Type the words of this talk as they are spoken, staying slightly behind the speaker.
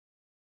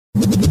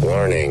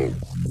Warning.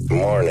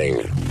 Warning.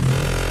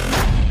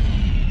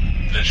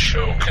 This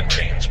show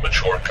contains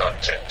mature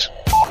content.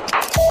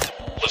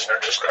 Listener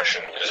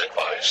discretion is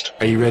advised.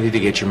 Are you ready to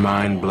get your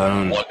mind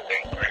blown? One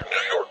angry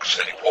New York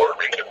City Puerto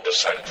Rican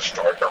decided to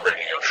start a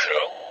radio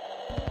show,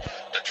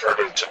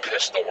 determined to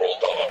piss the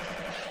world off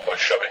by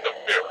shoving a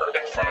mirror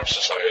in front of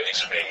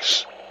society's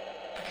face.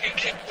 He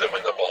kicked them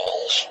in the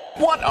balls.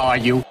 What are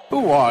you?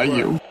 Who are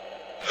you?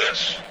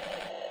 This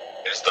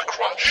is the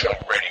Crotch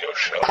Shot Radio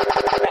Show.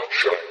 Crotch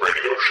Shot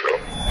Radio Show.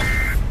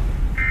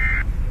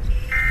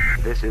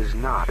 This is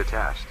not a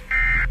test.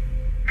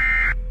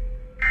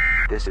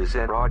 This is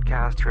a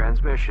broadcast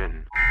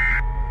transmission.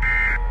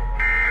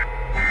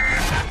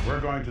 We're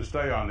going to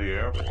stay on the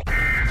air.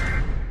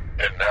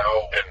 And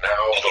now,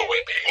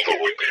 Louie B.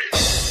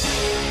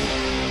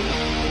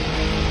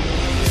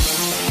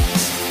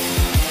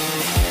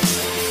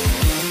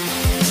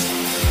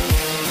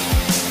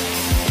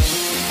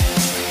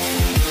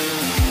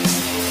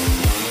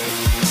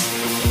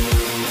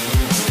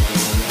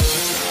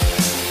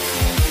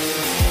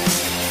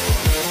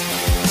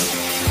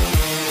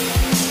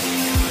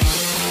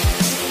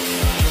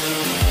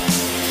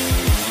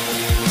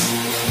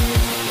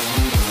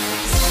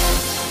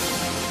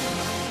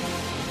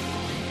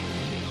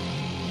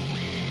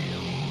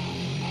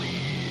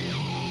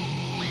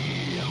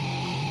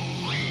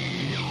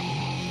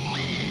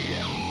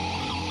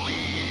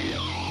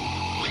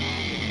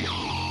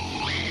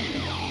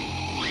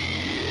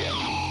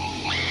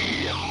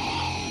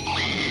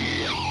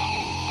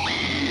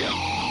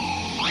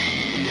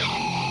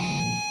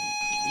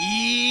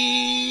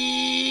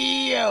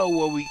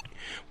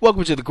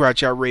 Welcome to the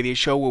Crotch Out Radio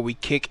Show, where we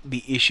kick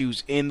the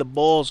issues in the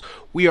balls.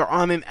 We are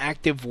on an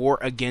active war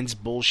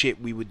against bullshit.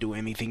 We would do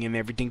anything and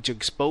everything to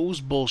expose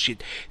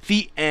bullshit.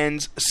 The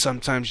ends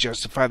sometimes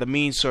justify the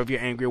means, so if you're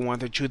angry and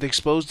want the truth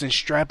exposed, then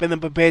strap in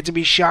and prepare to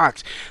be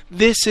shocked.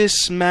 This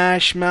is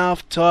Smash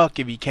Mouth Talk.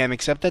 If you can't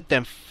accept that,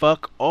 then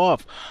fuck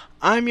off.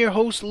 I'm your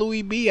host,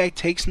 Louie B. I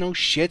takes no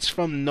shits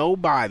from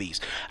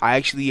nobodies. I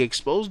actually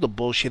expose the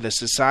bullshit of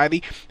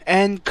society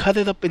and cut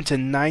it up into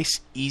nice,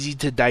 easy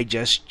to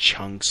digest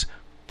chunks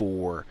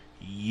for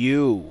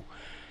you.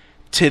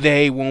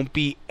 Today won't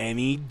be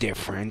any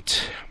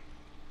different.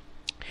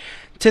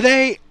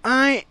 Today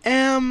I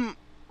am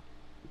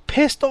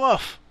pissed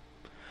off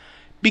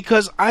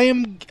because I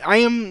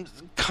am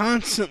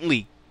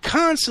constantly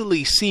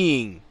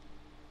seeing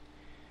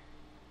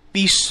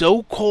these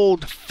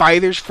so-called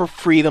fighters for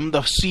freedom,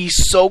 these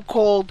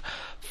so-called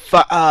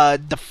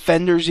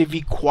defenders of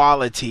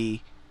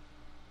equality,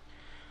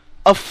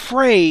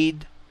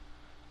 afraid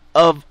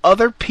of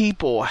other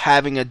people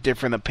having a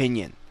different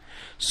opinion.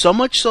 So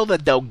much so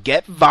that they'll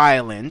get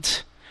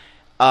violent,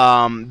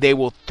 they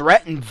will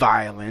threaten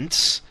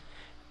violence,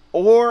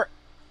 or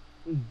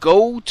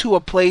go to a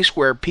place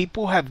where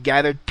people have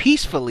gathered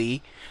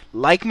peacefully.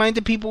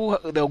 Like-minded people,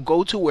 they'll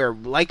go to where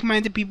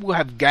like-minded people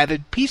have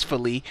gathered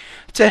peacefully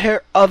to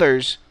hear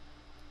others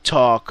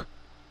talk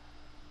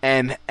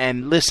and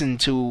listen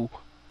to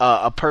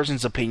a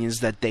person's opinions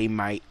that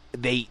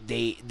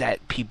that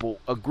people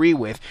agree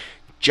with,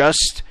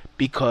 just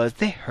because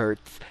they hurt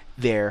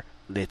their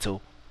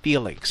little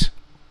feelings.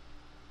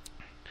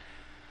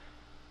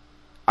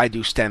 I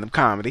do stand-up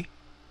comedy,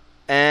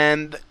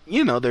 and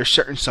there's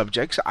certain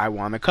subjects I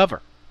want to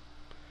cover.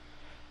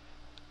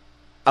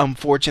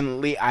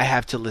 Unfortunately, I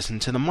have to listen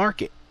to the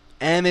market.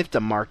 And if the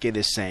market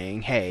is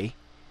saying, hey,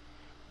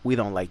 we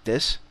don't like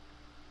this,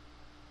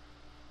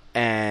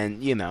 and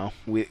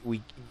we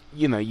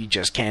you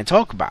just can't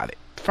talk about it,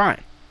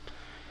 fine.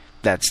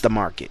 That's the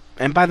market.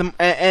 And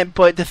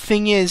but the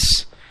thing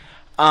is,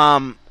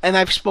 and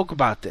I've spoke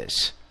about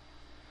this,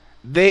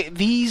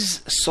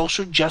 these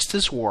social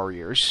justice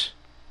warriors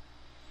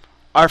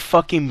are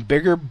fucking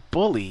bigger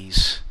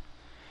bullies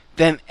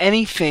than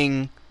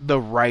anything the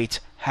right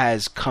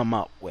has come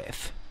up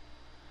with.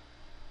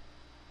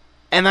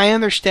 And I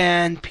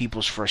understand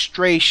people's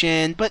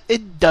frustration, but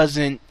it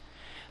doesn't,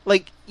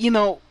 and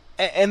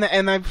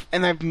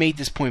I've made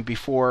this point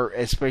before,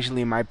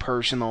 especially in my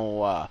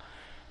personal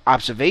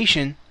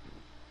observation.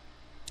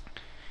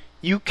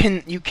 You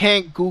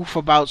can't goof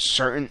about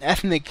certain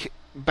ethnic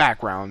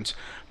backgrounds,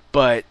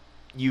 but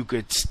you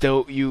could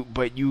still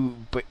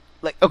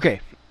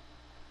okay.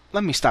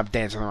 Let me stop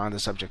dancing around the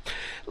subject.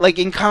 Like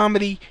in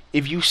comedy,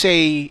 if you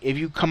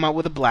come out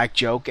with a black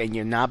joke and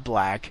you're not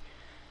black,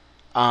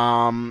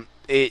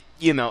 it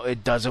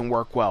doesn't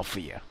work well for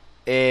you.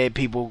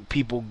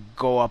 People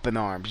go up in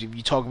arms. If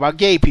you talk about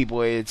gay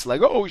people, it's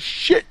like, oh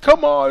shit,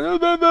 come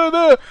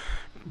on,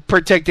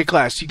 protected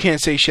class. You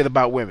can't say shit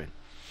about women.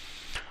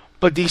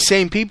 But these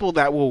same people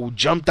that will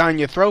jump down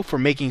your throat for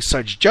making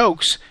such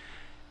jokes,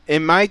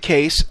 in my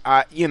case,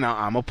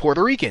 I'm a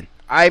Puerto Rican.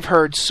 I've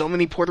heard so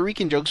many Puerto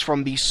Rican jokes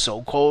from these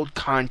so-called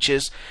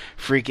conscious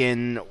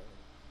freaking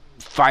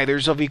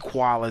fighters of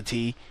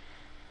equality,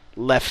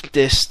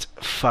 leftist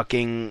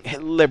fucking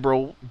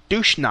liberal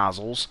douche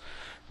nozzles.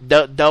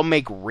 They'll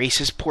make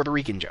racist Puerto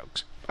Rican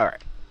jokes.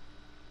 Alright.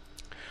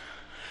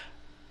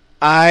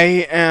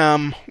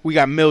 We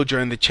got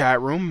Mildred in the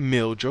chat room.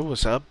 Mildred,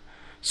 what's up?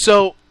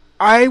 So,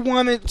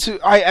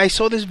 I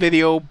saw this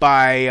video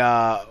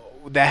by,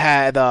 that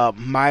had,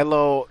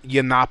 Milo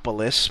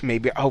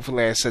Yiannopoulos.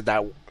 Hopefully I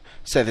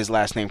said his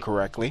last name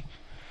correctly.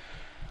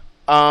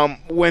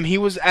 When he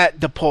was at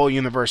Depaul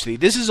University.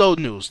 This is old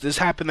news. This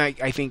happened,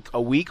 I think,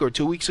 a week or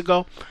 2 weeks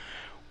ago,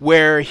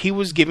 where he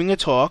was giving a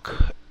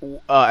talk,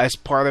 as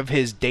part of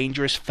his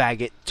Dangerous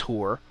Faggot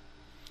tour.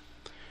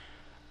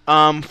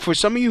 For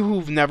some of you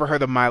who've never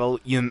heard of Milo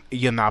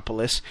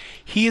Yiannopoulos,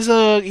 he's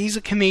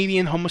a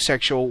Canadian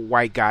homosexual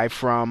white guy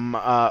from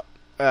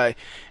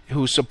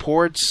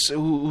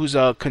who's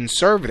a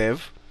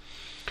conservative,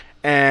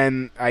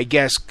 and I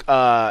guess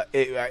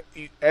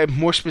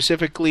more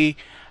specifically,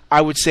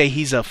 I would say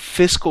he's a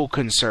fiscal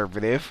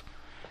conservative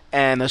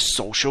and a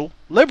social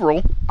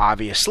liberal.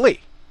 Obviously,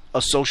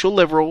 a social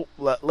liberal.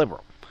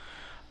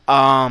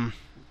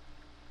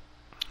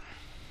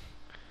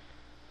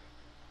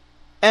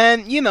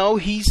 And, you know,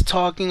 he's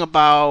talking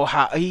about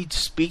how he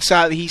speaks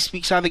out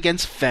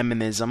against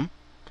feminism,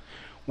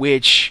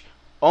 which,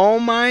 oh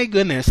my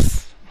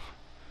goodness,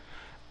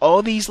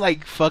 all these,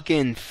 like,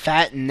 fucking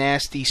fat,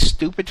 nasty,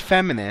 stupid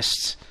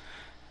feminists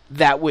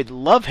that would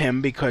love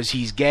him because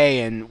he's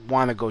gay and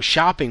want to go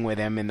shopping with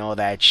him and all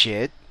that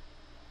shit,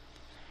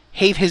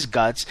 hate his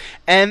guts.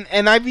 And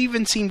I've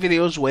even seen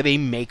videos where they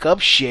make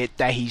up shit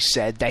that he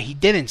said that he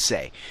didn't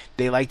say.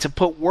 They like to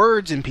put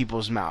words in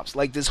people's mouths.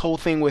 Like this whole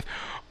thing with,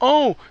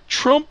 oh,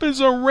 Trump is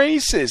a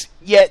racist.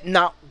 Yet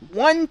not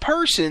one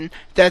person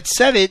that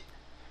said it,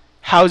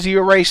 how's he a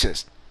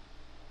racist?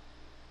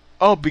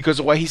 Oh, because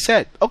of what he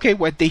said. Okay,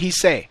 what did he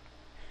say?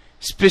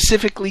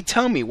 Specifically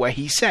tell me what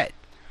he said.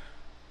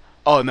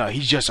 Oh, no,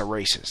 he's just a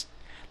racist.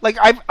 Like,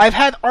 I've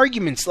had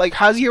arguments like,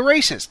 how's he a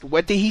racist?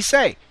 What did he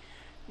say?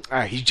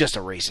 He's just a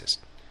racist.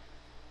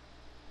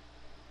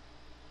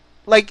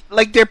 Like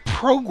they're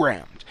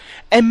programmed.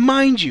 And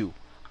mind you,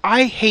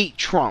 I hate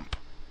Trump.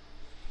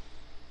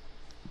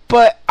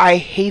 But I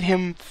hate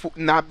him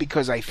not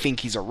because I think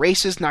he's a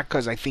racist, not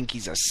because I think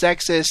he's a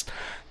sexist,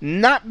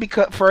 not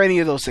because for any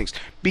of those things.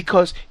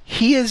 Because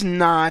he is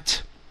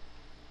not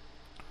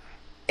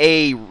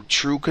a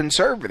true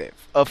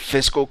conservative, a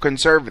fiscal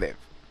conservative.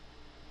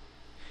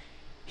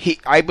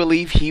 I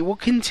believe he will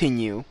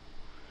continue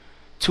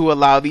to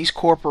allow these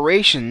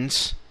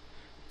corporations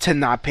to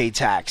not pay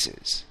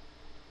taxes.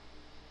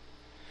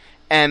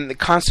 And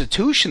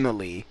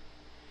constitutionally,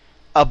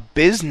 a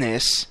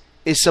business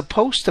is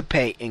supposed to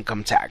pay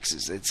income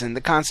taxes. It's in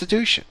the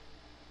Constitution.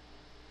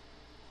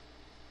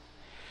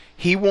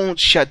 He won't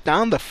shut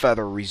down the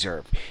Federal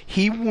Reserve.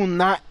 He will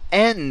not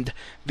end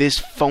this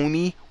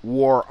phony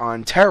war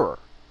on terror.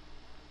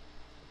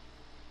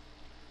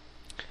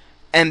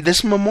 And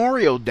this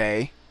Memorial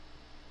Day,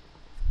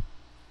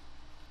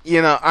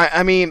 you know,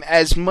 I mean,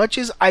 as much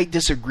as I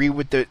disagree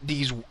with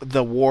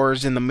the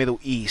wars in the Middle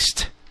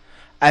East,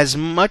 as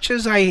much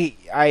as as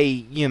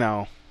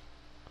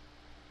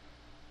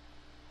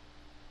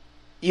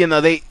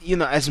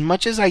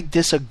much as I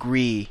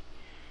disagree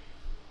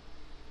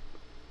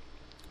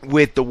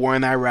with the war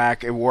in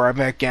Iraq and war of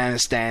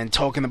Afghanistan,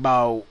 talking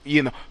about,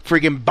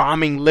 friggin'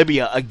 bombing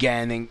Libya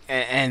again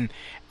and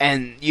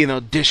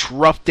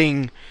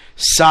disrupting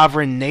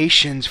sovereign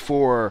nations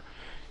for,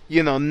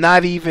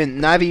 not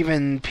even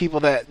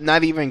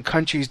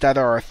countries that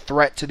are a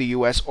threat to the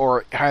U.S.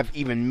 or have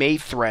even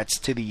made threats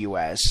to the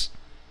U.S.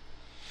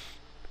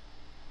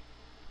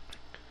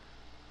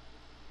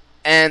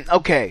 And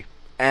okay,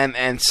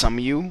 and some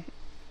of you,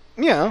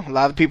 a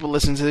lot of people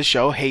listen to the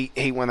show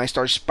hate when I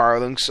start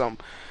spouting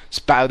my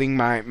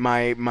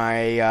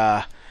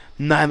 9/11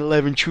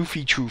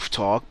 truthy truth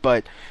talk,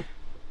 but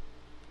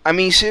I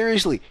mean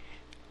seriously,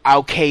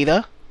 Al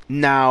Qaeda,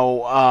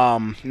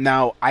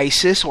 now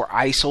ISIS or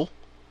ISIL,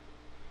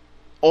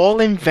 all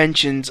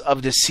inventions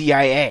of the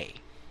CIA.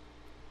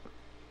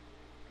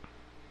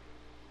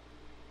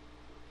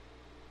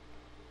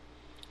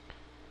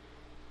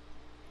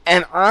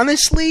 And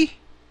honestly,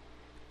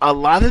 a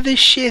lot of this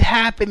shit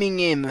happening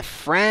in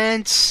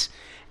France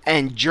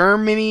and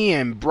Germany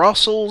and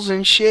Brussels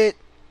and shit,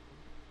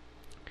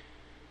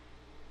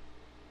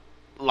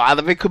 a lot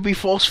of it could be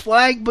false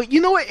flag, but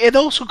you know what? It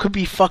also could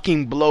be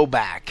fucking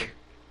blowback.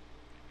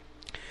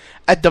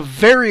 At the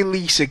very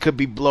least, it could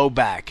be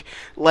blowback,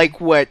 like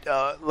what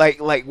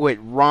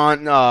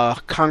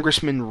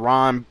Congressman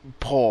Ron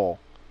Paul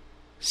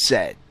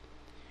said.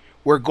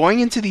 We're going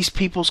into these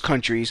people's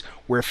countries.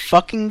 We're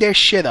fucking their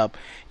shit up.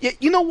 Yet,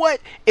 you know what?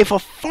 If a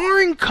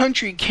foreign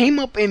country came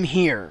up in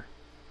here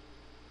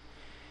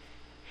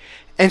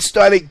and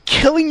started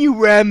killing you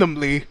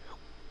randomly,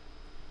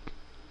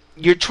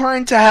 you're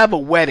trying to have a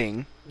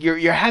wedding.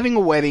 You're having a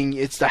wedding.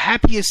 It's the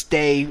happiest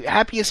day,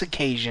 happiest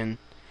occasion.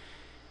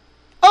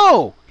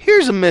 Oh,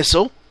 here's a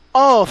missile.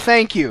 Oh,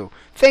 thank you.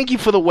 Thank you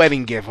for the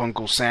wedding gift,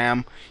 Uncle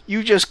Sam.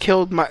 You just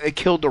killed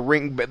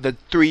the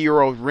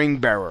 3-year-old ring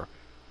bearer.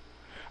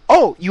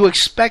 Oh, you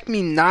expect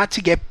me not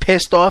to get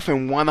pissed off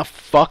and want to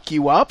fuck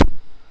you up?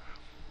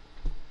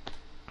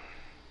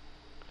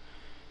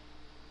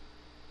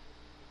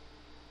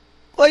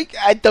 Like,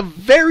 at the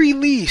very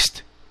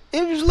least,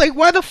 it was like,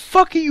 why the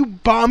fuck are you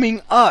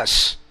bombing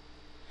us?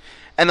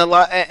 And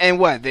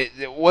what?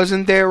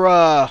 Wasn't there,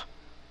 I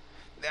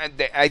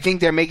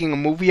think they're making a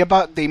movie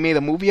about, they made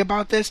a movie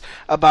about this,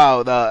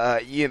 about,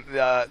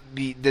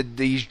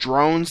 these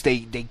drones,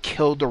 they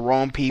killed the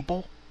wrong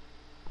people.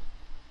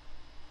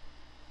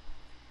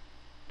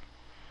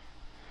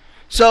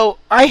 So,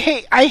 I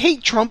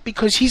hate Trump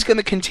because he's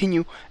gonna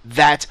continue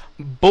that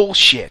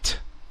bullshit.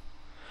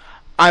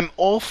 I'm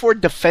all for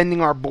defending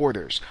our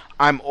borders.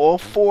 I'm all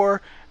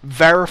for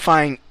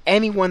verifying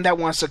anyone that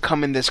wants to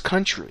come in this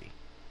country.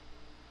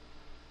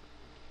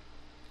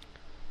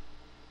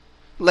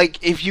 Like,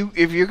 if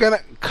you're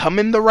gonna come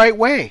in the right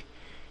way,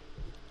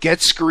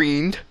 get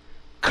screened,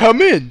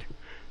 come in.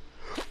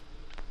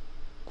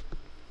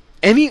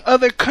 Any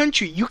other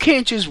country, you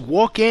can't just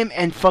walk in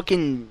and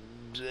fucking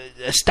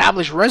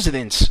establish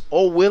residence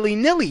all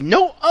willy-nilly.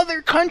 No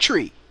other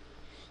country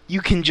you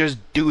can just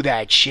do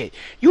that shit.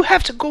 You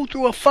have to go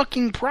through a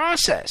fucking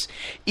process.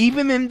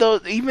 Even in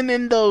those,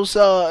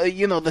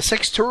 the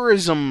sex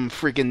tourism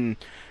freaking,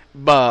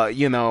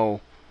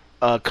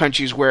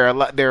 countries where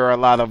there are a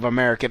lot of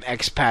American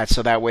expats,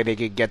 so that way they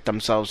could get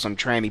themselves some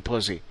tranny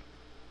pussy.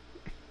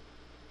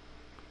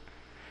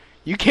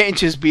 You can't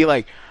just be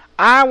like,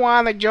 I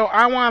want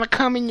to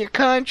come in your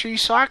country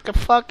so I can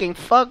fucking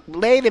fuck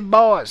lady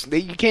boys.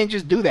 You can't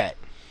just do that.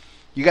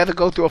 You got to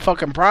go through a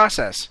fucking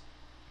process.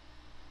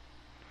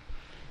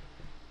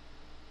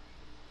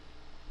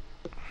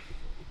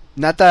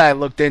 Not that I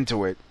looked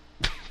into it.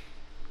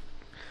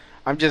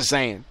 I'm just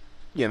saying,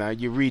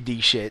 you read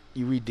these shit,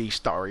 you read these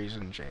stories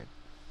and shit.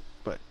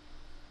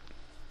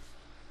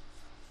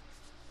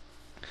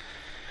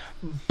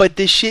 But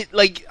this shit,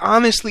 like,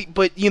 honestly,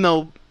 but,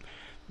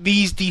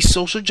 these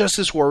social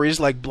justice warriors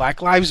like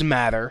Black Lives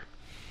Matter,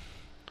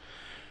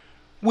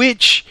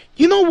 which,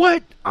 you know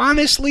what,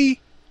 honestly,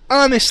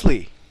 and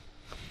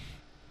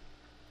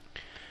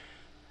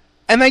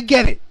I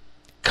get it,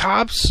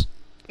 cops,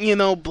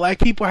 black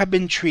people have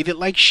been treated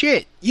like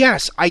shit.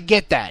 Yes, I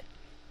get that.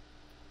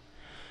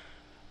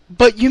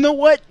 But you know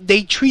what?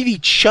 They treat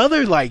each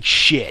other like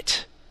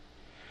shit.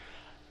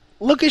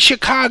 Look at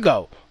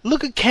Chicago.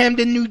 Look at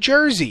Camden, New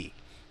Jersey.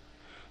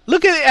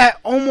 Look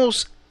at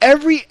almost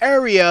every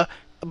area,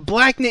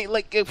 like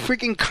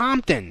freaking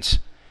Comptons.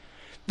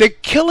 They're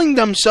killing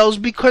themselves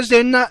because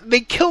they're not.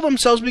 They kill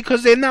themselves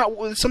because they're not.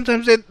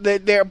 Sometimes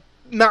they're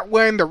not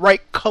wearing the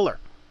right color.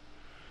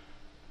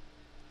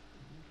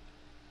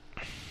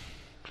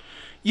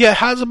 Yeah,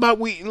 how's about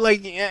we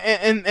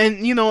and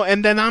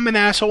then I'm an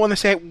asshole and I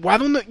say, why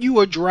don't you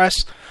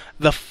address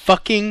the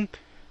fucking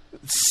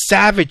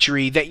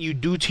savagery that you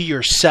do to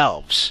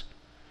yourselves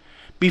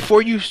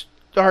before you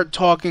start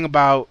talking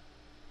about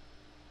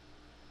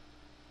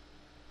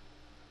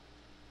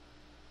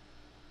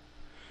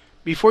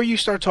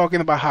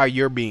how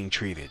you're being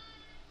treated.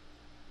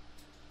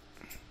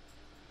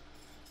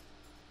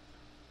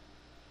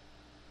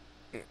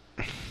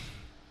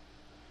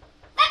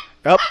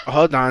 Oh,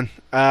 hold on.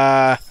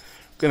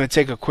 Gonna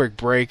take a quick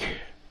break.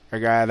 I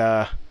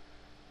got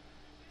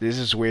this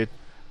is weird.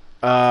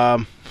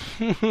 I'm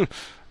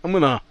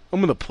gonna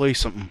play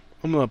something.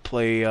 I'm gonna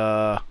play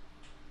oh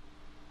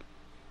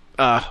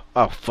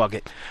fuck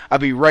it. I'll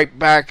be right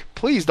back.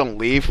 Please don't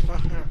leave.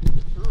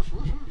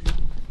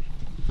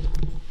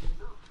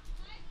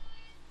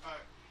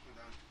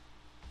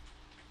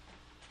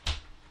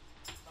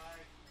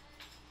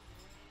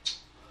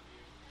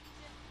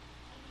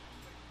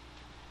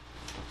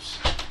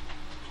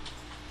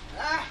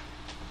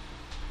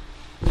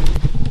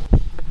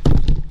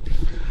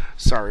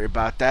 Sorry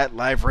about that.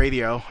 Live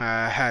radio.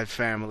 I had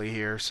family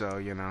here, so,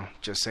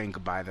 just saying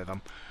goodbye to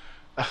them.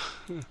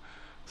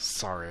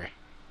 Sorry.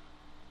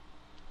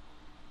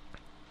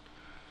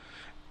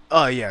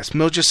 Oh, yes.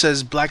 Mill just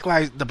says,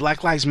 the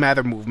Black Lives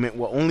Matter movement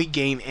will only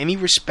gain any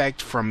respect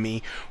from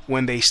me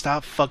when they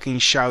stop fucking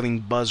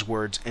shouting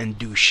buzzwords and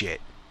do shit.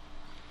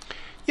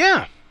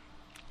 Yeah.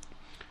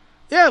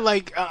 Yeah,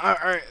 like,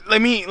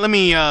 let me, let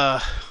me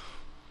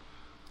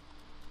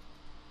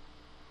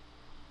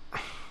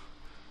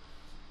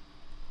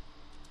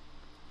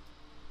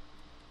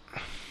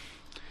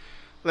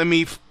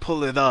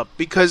pull it up,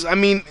 because,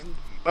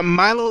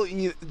 Milo,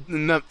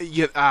 now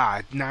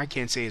I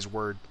can't say his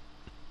word.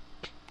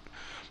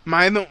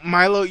 Milo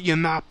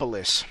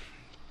Yiannopoulos.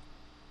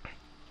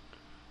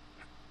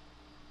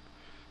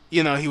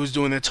 He was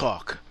doing a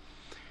talk.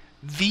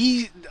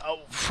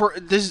 For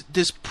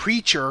this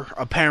preacher,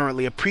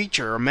 apparently a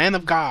preacher, a man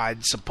of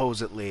God,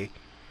 supposedly.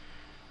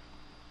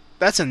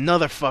 That's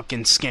another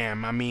fucking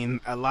scam.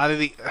 A lot of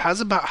the how's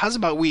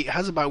about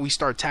we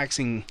start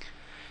taxing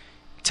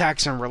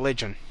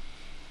religion.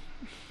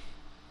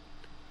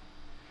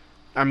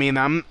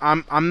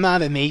 I'm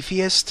not an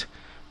atheist,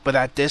 but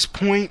at this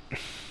point,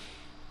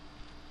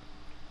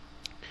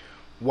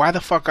 why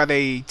the fuck are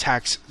they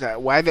tax?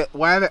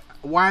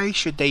 Why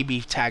should they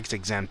be tax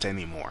exempt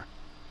anymore?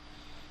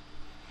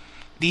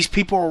 These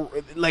people,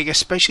 like,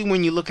 especially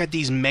when you look at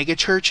these mega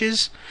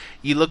churches,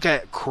 you look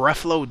at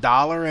Creflo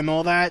Dollar and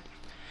all that.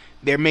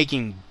 they're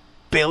making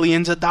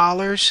billions of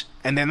dollars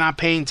and they're not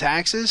paying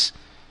taxes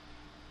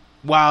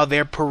while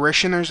their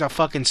parishioners are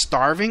fucking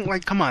starving?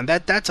 Like, come on,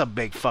 that's a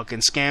big fucking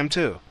scam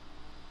too.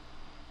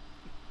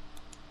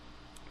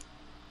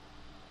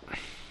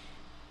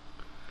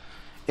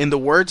 In the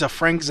words of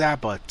Frank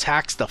Zappa,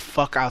 tax the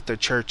fuck out the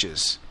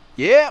churches.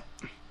 Yep.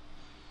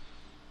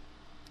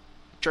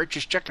 Church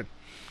is chicken.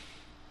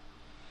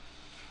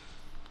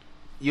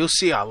 You'll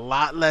see a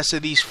lot less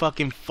of these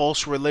fucking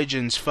false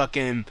religions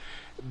fucking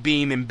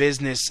being in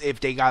business if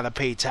they gotta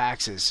pay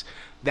taxes.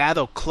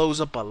 That'll close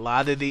up a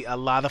lot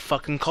of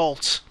fucking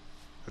cults.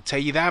 I'll tell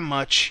you that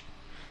much.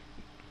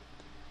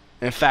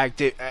 In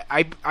fact,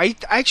 I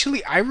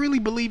really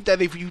believe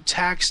that if you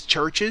tax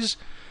churches,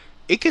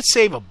 it could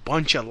save a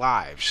bunch of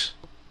lives.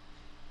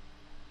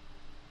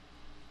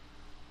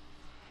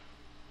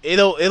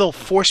 It'll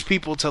force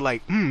people to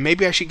like,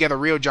 maybe I should get a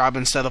real job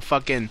instead of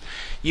fucking,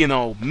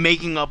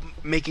 making up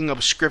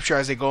scripture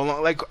as they go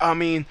along. Like, I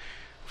mean,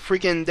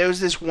 freaking, there's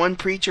this one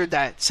preacher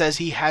that says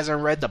he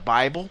hasn't read the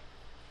Bible.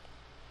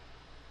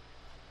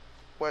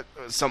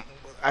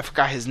 I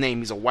forgot his name.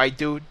 He's a white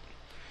dude.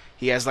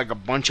 He has like a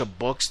bunch of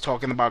books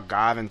talking about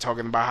God and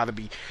talking about how to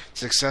be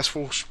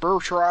successful,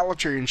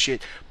 spirituality and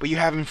shit. But you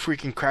haven't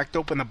freaking cracked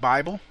open the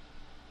Bible.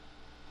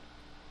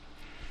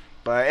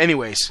 But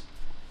anyways.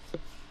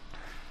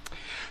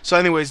 So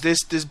anyways,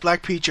 this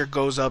black preacher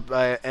goes up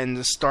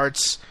and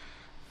starts,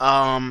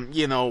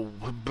 blaring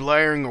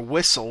a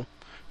whistle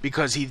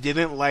because he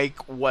didn't like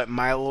what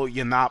Milo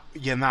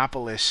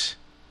Yiannopoulos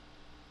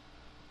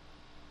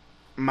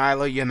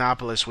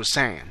was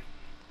saying.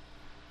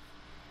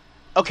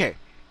 Okay.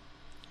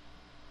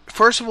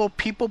 First of all,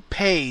 people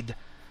paid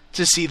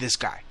to see this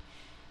guy.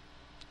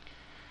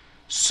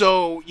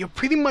 So you're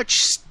pretty much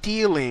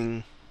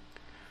stealing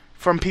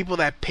from people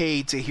that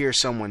paid to hear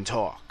someone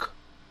talk.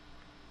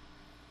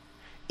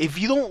 If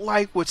you don't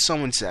like what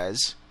someone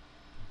says,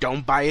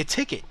 don't buy a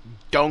ticket.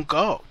 Don't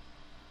go.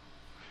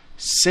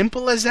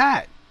 Simple as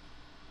that.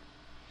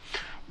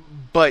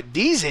 But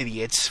these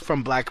idiots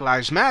from Black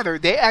Lives Matter,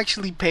 they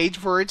actually paid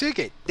for a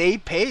ticket. They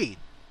paid.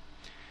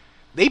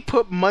 They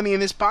put money in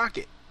his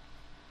pocket.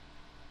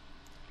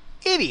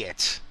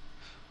 Idiots.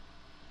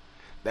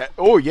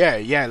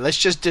 Let's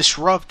just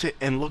disrupt it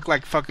and look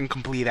like fucking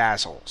complete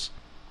assholes.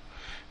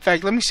 In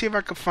fact, let me see if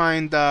I can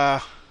find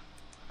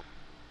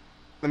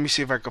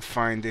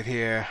it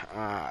here.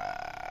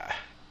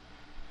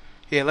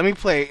 Let me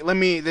play.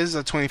 This is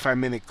a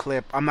 25-minute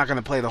clip. I'm not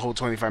gonna play the whole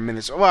 25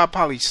 minutes. Well, I'll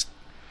probably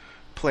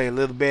play a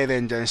little bit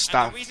and then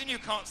stop. And the reason you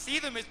can't see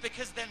them is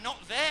because they're not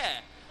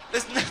there.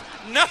 There's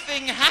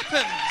nothing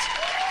happened.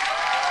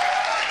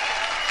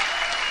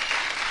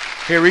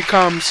 Here he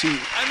comes.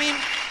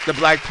 The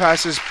black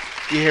process.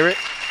 You hear it?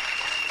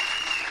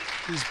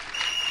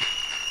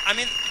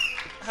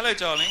 Hello,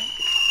 darling.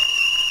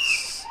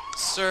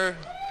 Sir,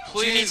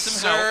 please, do you need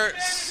some help?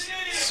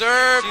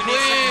 Sir, do you please. need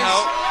some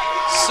help?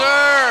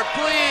 Sir,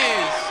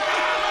 please.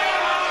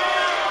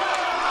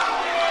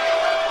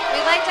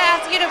 We'd like to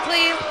ask you to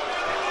please.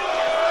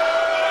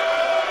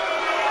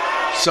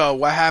 So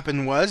what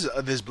happened was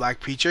this black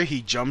preacher,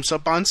 he jumps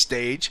up on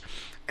stage,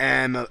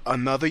 and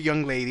another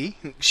young lady,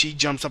 she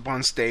jumps up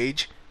on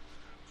stage,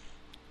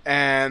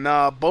 and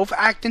both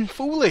acting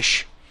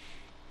foolish.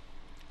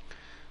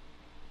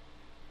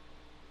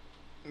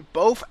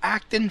 Both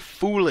acting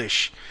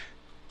foolish.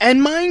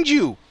 And mind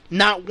you,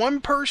 not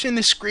one person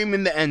is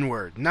screaming the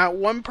N-word. Not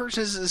one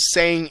person is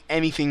saying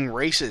anything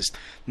racist.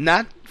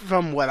 Not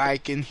from what I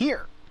can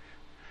hear.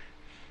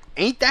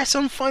 Ain't that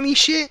some funny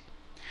shit?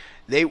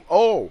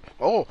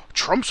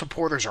 Trump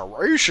supporters are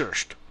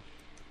racist.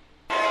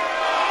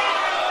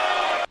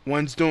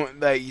 One's doing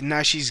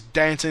now she's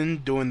dancing,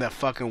 doing the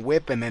fucking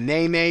whip and the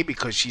nay-nay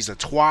because she's a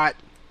twat.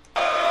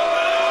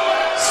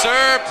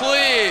 Sir,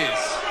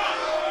 please.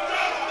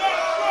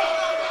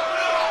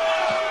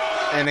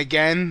 And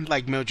again,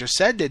 like Mildred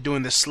said, they're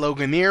doing the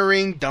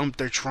sloganeering, dump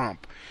their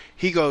Trump.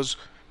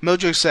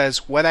 Mildred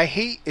says, what I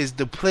hate is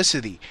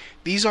duplicity.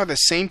 These are the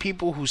same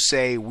people who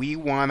say we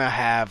want to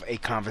have a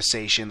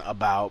conversation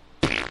about...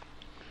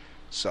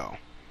 So.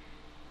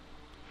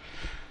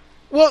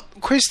 Well,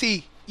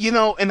 Christy, in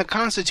the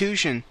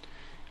Constitution,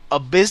 a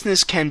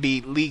business can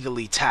be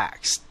legally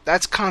taxed.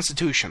 That's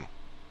constitutional.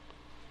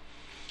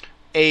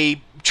 A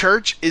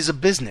church is a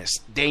business.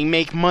 They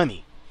make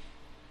money.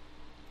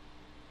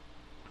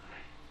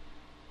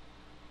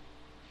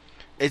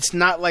 It's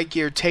not like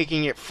you're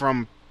taking it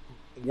from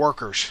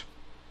workers.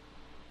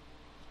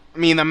 I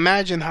mean,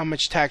 imagine how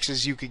much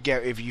taxes you could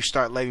get if you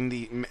start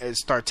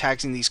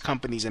taxing these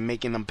companies and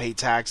making them pay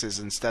taxes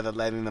instead of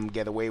letting them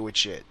get away with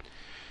shit.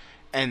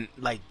 And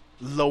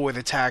lower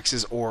the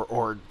taxes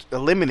or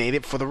eliminate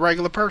it for the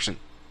regular person.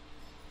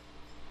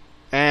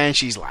 And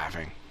she's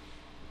laughing.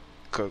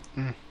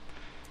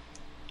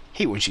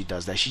 Hate when she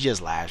does that. She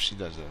just laughs. She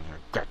does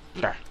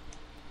that.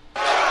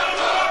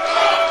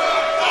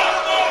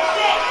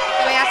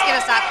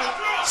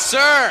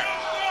 Sir!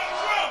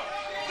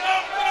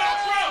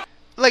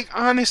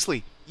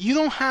 Honestly, you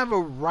don't have a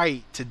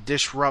right to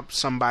disrupt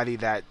somebody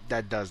that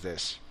does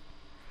this.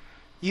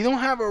 You don't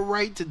have a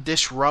right to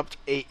disrupt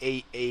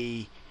an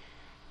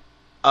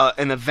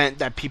event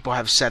that people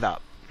have set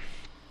up.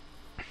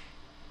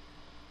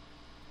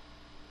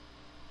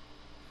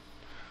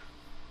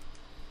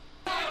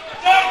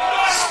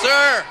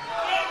 Sir!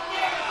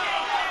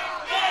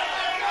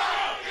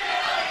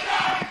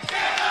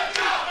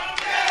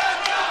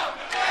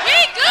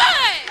 We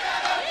good!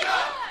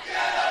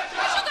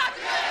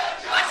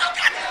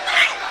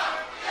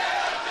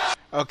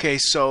 Okay,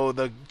 so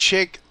the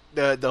chick,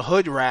 the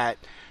hood rat,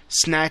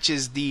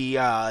 snatches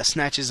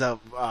a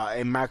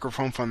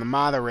microphone from the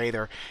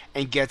moderator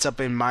and gets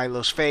up in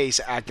Milo's face,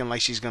 acting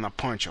like she's gonna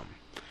punch him.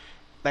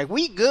 Like,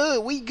 we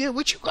good.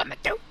 What you gonna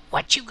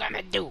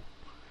do?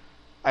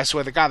 I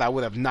swear to God, I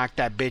would have knocked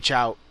that bitch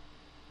out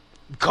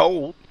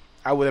cold.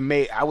 I would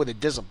have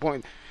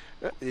disappointed.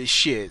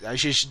 Shit, I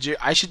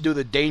should do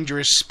the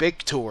Dangerous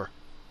Spick tour.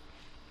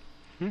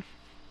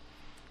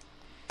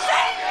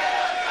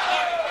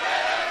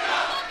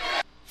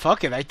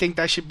 Fuck it, I think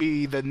that should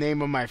be the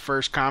name of my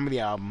first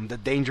comedy album, The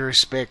Dangerous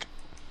Spick.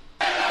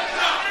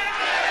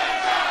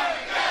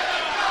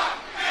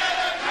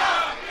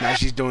 Now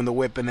she's doing the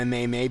whip and the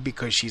nay-nay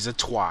because she's a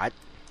twat.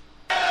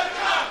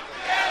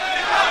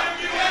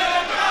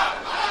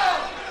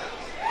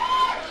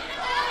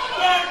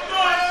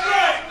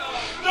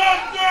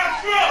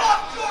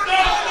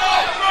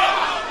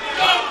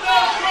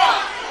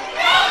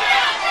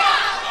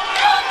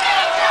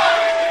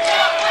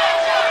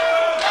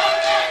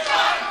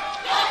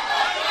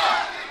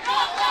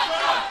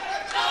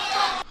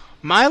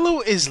 Milo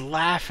is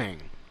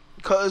laughing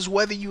because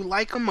whether you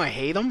like him or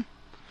hate him,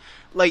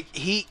 like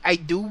I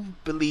do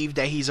believe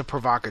that he's a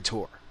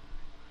provocateur.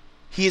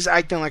 He is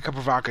acting like a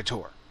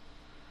provocateur.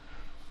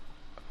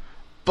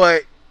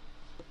 But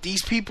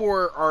these people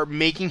are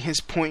making his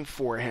point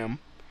for him.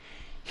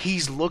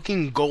 He's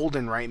looking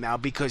golden right now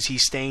because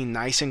he's staying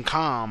nice and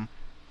calm,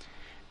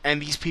 and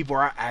these people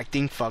are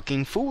acting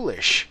fucking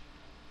foolish.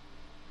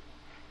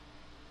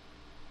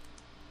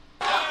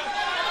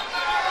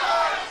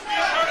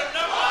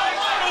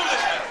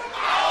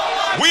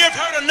 We have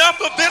heard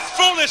enough of this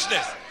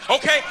foolishness,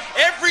 okay?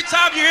 Every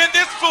time you hear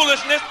this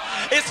foolishness,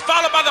 it's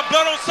followed by the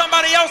blood on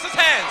somebody else's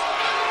hands.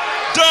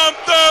 Dump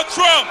the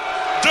Trump!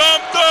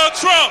 Dump the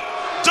Trump!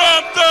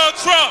 Dump the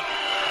Trump!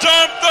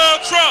 Dump the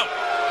Trump!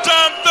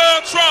 Dump the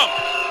Trump!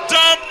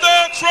 Dump the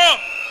Trump!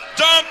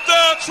 Dump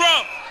the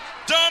Trump!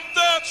 Dump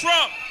the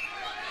Trump!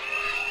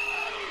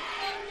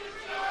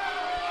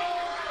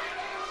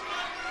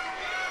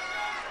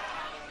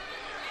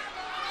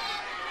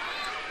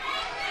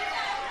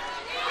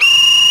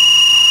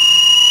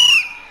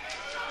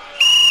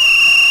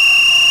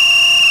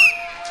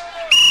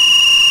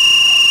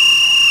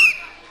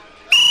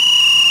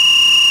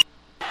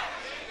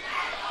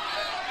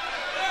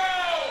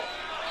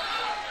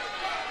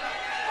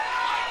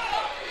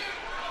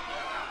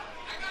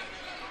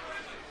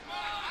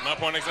 My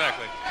point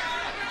exactly.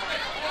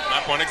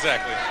 My point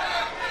exactly.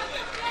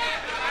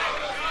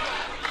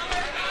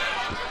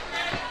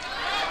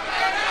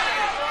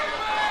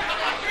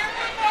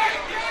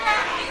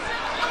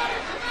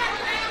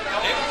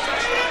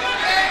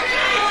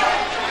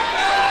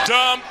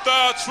 Dump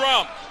the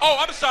Trump. Oh,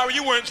 I'm sorry,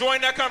 you were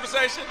enjoying that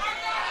conversation?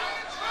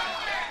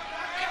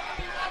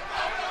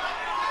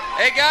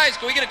 Hey guys,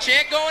 can we get a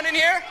chant going in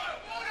here?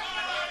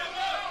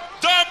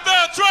 Dump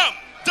the Trump!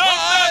 Dump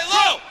the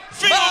Trump!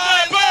 Feel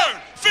the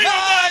burn! Feel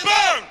the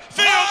burn!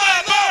 Feel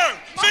the burn!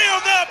 Feel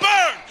the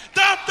burn!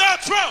 Dump the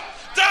Trump!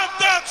 Dump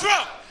the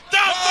Trump!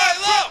 Dump the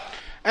Trump!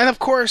 And of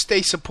course,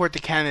 they support the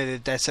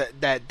candidate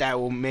that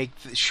will make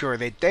sure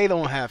that they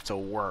don't have to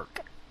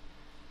work.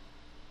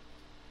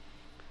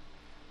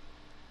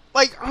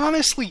 Like,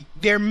 honestly,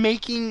 they're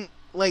making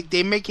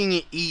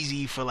it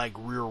easy for, like,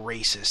 real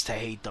racists to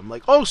hate them.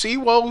 Like, oh, see,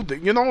 well,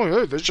 you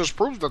know, this just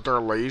proves that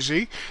they're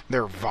lazy,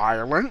 they're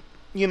violent.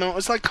 You know,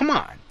 it's like, come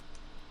on.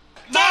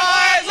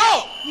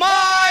 Milo!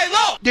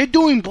 Milo! They're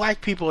doing black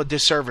people a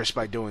disservice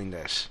by doing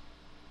this.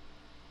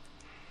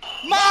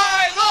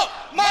 Milo!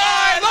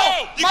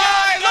 Milo!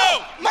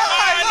 Milo!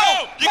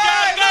 Milo! You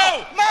gotta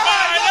go!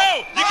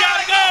 Milo! You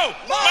gotta go!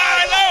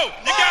 Milo!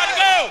 You gotta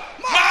go!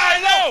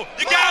 Milo!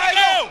 You gotta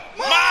go!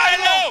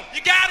 Milo!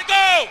 You gotta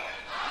go!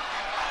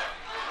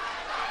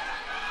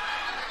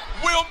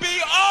 We'll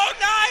be all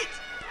night!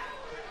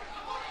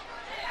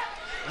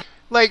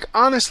 Like,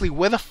 honestly,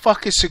 where the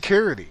fuck is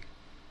security?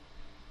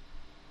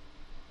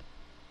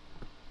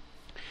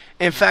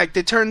 In fact,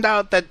 it turned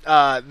out that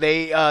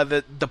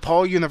the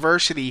Depaul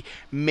University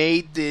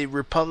made the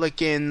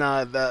Republican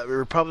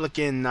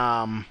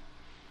a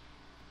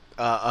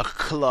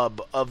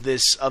club of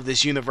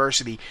this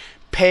university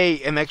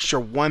pay an extra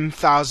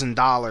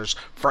 $1,000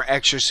 for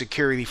extra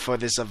security for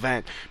this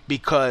event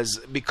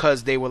because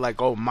they were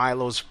like, oh,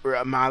 Milo's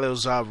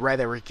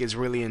rhetoric is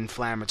really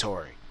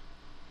inflammatory.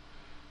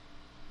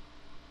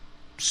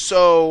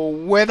 So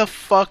where the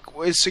fuck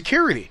is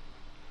security?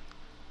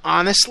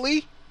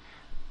 Honestly,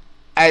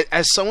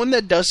 as someone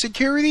that does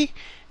security,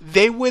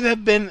 they would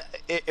have been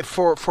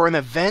for an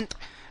event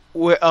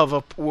with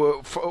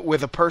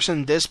a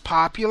person this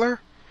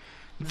popular.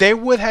 there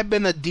would have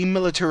been a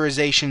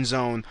demilitarization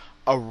zone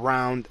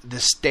around the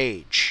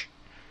stage.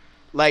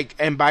 Like,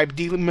 and by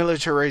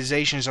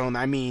demilitarization zone,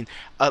 I mean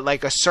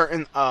like a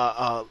certain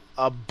a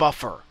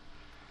buffer,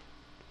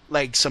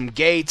 like some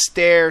gates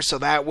there, so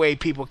that way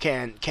people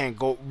can't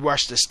go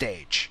rush the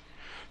stage,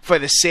 for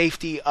the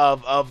safety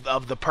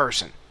of the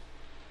person.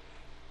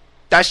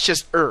 That's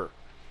just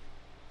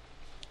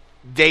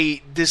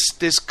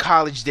this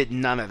college did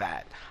none of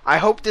that. I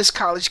hope this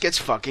college gets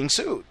fucking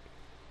sued.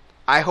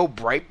 I hope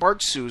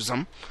Breitbart sues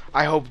them.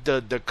 I hope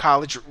the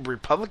college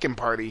Republican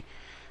Party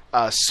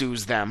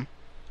sues them.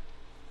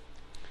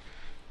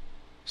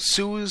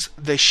 Sues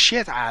the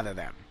shit out of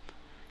them.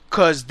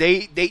 Because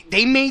they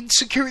made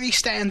security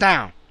stand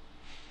down.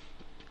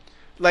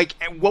 Like,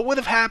 what would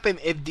have happened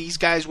if these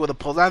guys would have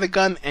pulled out a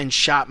gun and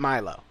shot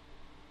Milo?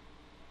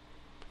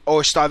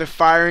 Or started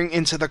firing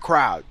into the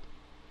crowd?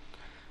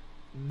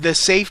 The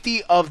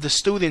safety of the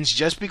students,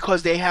 just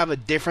because they have a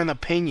different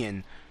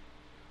opinion,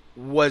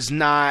 was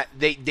not...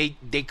 They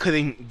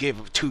couldn't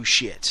give two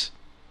shits.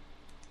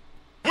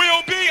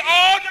 We'll be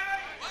all...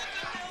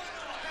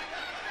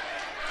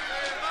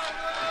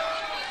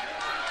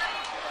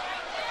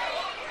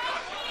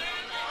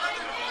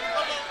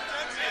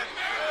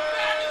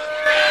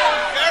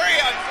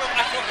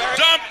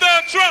 Dump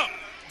the Trump!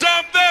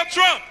 Dump the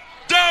Trump!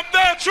 Dump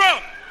the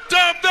Trump!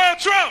 Dump the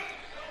Trump!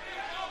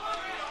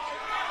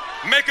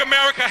 Make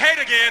America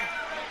hate again.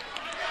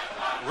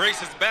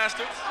 Racist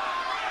bastards.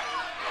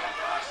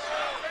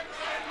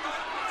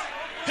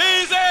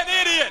 He's an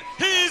idiot!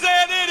 He's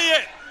an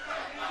idiot!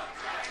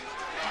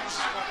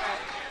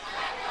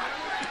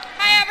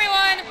 Hi,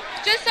 everyone.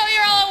 Just so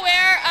you're all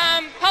aware,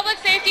 public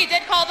safety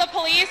did call the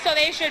police, so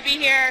they should be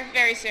here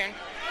very soon.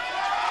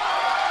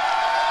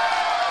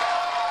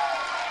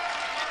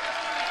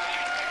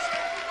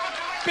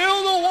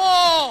 Build a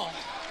wall!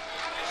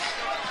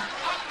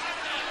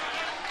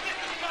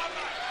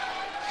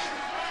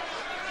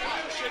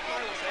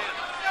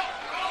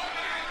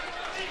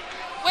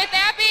 With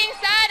that being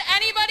said,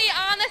 anybody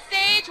on the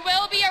stage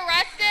will be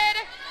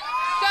arrested.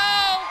 So,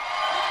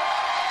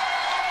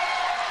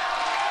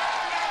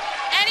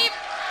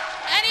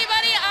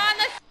 anybody on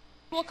the stage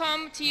will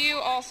come to you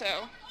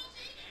also.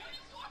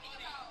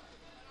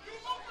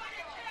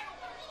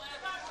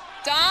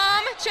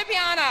 Dom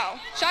Cipriano,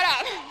 shut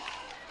up.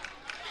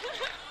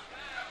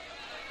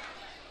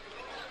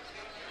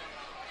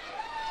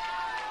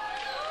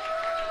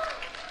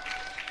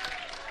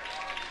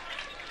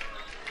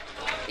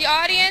 The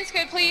audience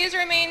could please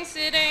remain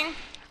sitting.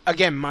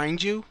 Again,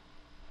 mind you,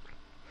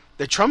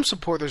 the Trump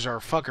supporters are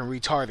fucking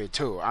retarded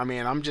too. I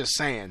mean, I'm just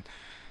saying,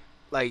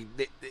 like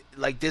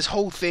this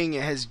whole thing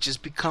has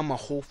just become a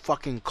whole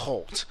fucking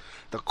cult.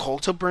 The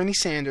cult of Bernie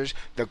Sanders,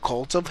 the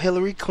cult of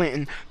Hillary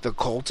Clinton, the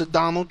cult of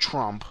Donald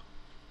Trump.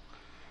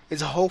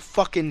 It's a whole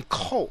fucking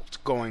cult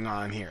going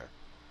on here.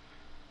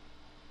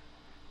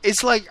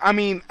 It's like, I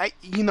mean,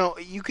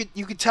 you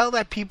could tell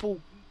that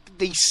people,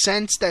 they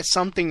sense that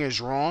something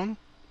is wrong.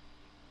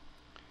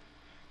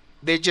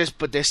 They're just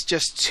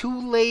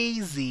too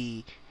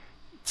lazy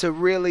to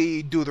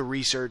really do the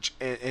research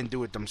and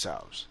do it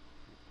themselves.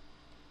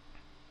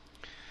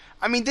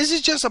 I mean, this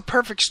is just a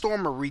perfect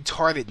storm of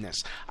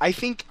retardedness. I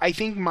think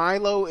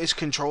Milo is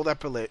controlled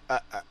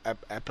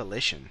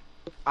opposition.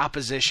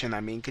 I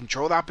mean,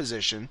 controlled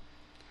opposition.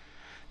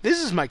 This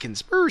is my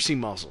conspiracy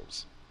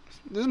muscles.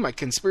 This is my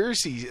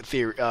conspiracy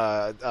theory.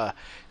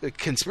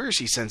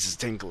 Conspiracy senses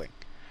tingling.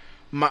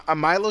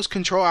 Milo's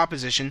control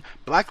opposition.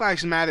 Black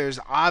Lives Matter is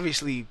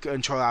obviously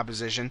control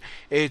opposition.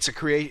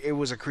 It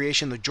was a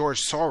creation of George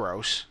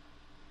Soros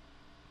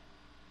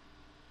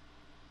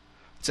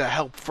to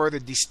help further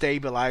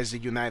destabilize the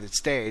United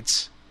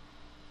States.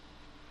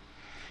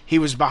 He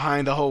was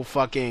behind the whole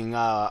fucking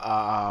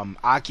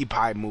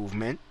Occupy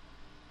movement.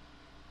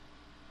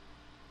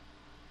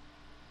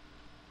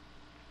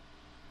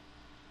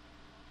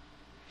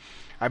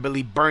 I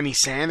believe Bernie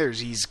Sanders,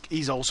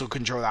 he's also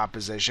controlled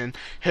opposition.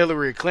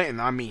 Hillary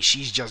Clinton, I mean,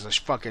 she's just a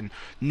fucking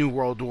New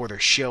World Order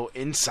shill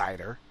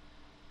insider.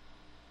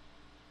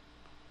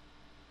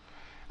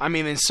 I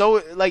mean, and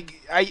so,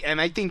 like,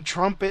 I think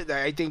Trump,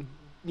 I think,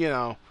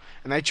 and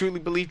I truly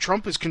believe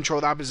Trump is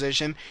controlled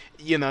opposition.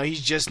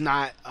 He's just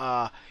not,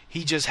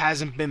 he just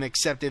hasn't been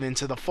accepted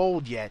into the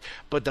fold yet.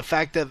 But the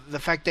fact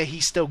that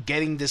he's still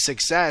getting the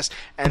success,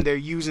 and they're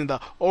using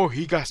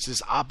he got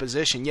this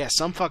opposition. Yeah,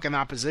 some fucking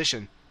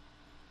opposition.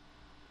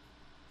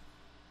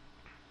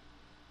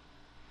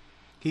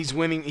 He's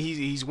winning.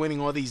 He's winning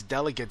all these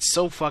delegates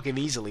so fucking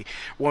easily.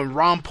 When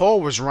Ron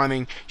Paul was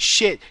running,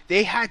 shit,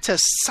 they had to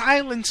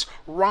silence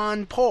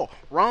Ron Paul.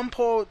 Ron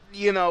Paul,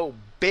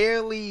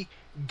 barely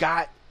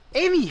got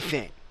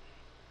anything.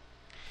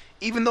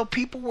 Even though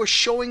people were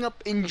showing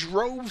up in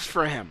droves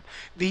for him,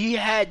 he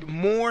had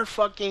more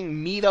fucking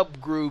meetup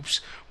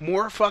groups,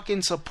 more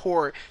fucking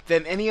support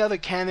than any other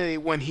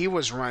candidate when he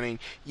was running.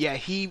 Yeah,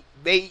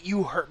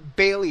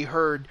 barely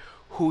heard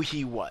who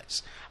he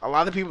was. A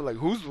lot of people are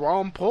like, who's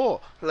Ron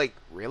Paul? Like,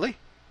 really?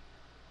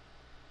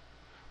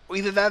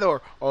 Either that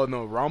or, oh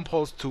no, Ron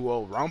Paul's too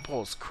old. Ron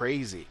Paul's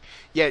crazy.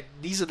 Yeah,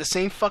 these are the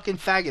same fucking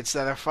faggots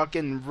that are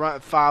fucking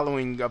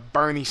following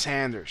Bernie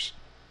Sanders.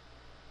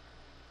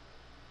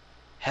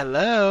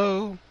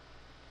 Hello?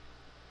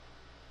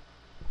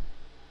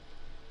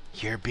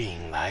 You're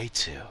being lied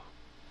to.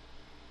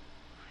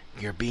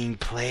 You're being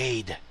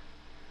played.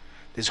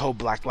 This whole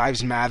Black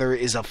Lives Matter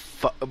is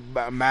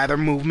matter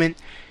movement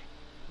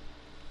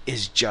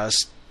is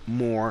just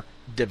more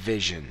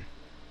division.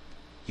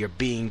 You're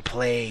being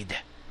played.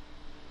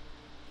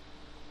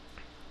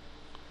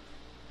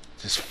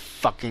 Just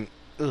fucking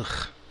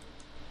ugh.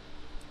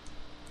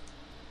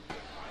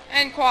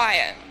 And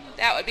quiet.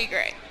 That would be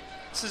great.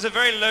 This is a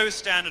very low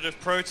standard of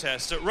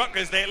protest. At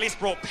Rutgers, they at least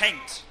brought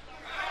paint.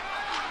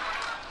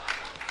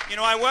 You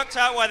know, I worked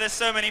out why there's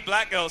so many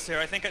black girls here.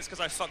 I think it's because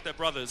I fucked their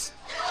brothers.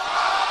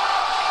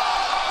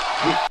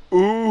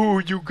 Ooh,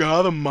 you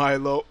got him,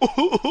 Milo.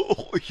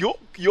 Oh, yuck,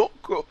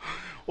 yuck.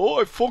 Oh,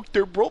 I fucked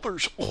their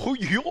brothers. Oh,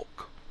 yuck.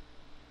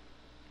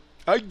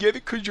 I get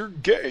it because you're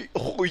gay.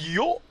 Oh,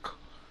 yuck.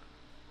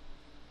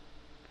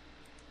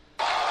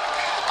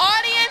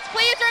 Audience,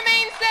 please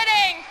remain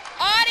sitting.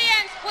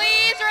 Audience,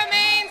 please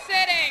remain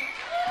sitting.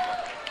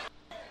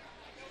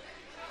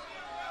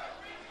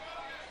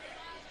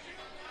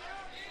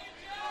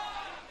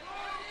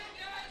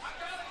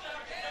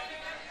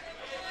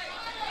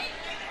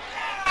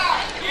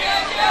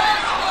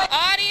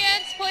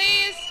 Audience,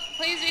 please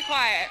be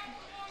quiet.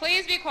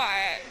 Please be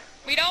quiet.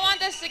 We don't want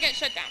this to get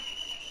shut down.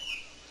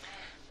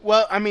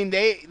 Well, I mean,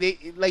 they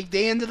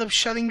ended up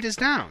shutting this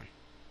down.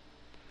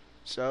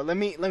 So let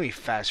me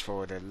fast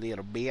forward a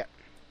little bit.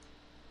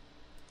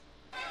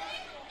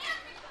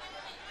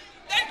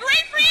 Then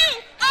great for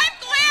you. I'm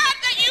glad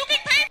that you can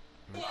pay.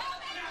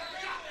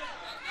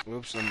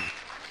 Whoops. For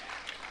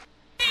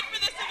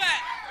this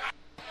event.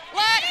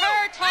 Let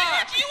her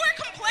talk. You were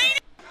complaining.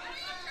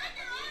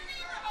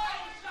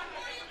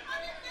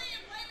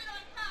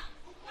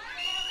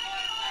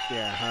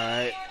 Yeah,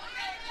 alright.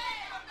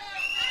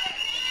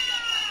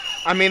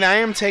 I mean, I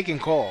am taking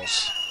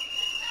calls.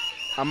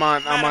 I'm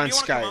on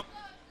Skype.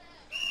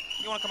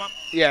 You want to come up?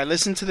 Yeah,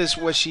 listen to this,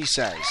 what she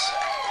says.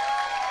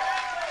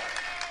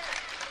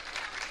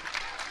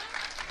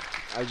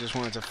 I just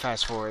wanted to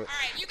fast forward.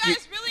 Right, you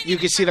guys really you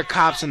can see the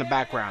cops in the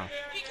background.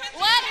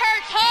 Let her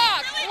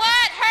talk.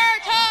 Let her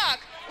talk.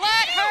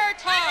 Let her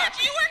talk.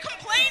 You were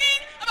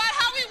complaining about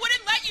how we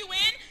wouldn't let you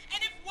in,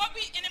 and if what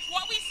we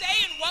say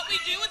and what we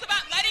do is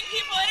about letting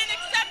people in and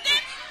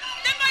acceptance,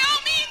 then by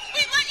all means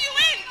we let you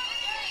in.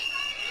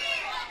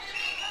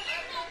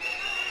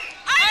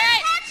 I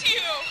didn't talk to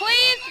you.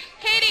 Please,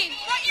 Katie.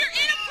 But you're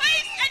in a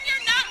place and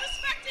you're not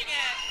respecting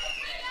it.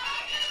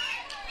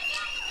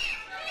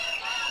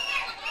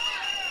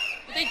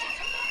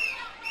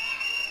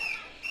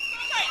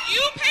 Sorry,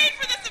 you paid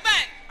for this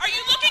event. Are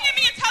you looking at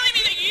me and telling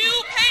me that you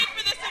paid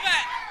for this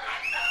event?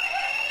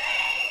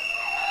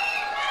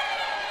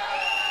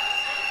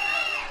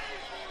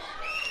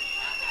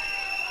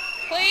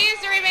 Please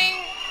remain.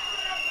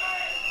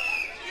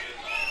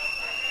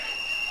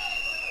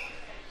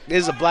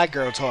 This is a black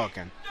girl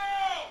talking.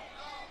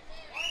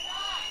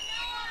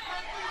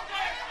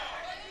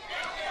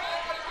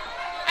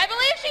 I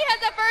believe she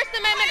has a First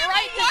Amendment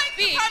right to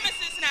speak.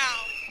 Premises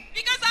now,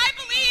 because I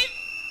believe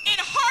in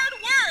hard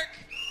work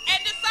and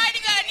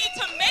deciding that I need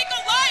to make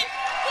a life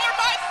for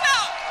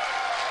myself.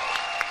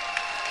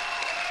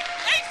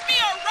 Makes me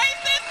a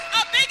racist,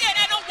 a bigot,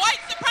 and a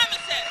white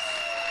supremacist.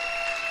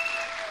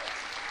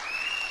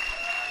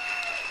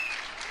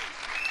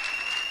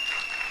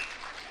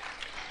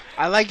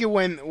 I like it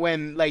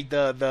when like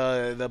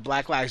the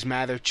Black Lives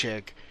Matter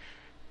chick,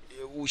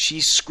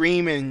 she's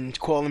screaming,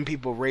 calling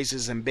people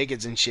racists and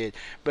bigots and shit.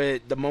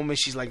 But the moment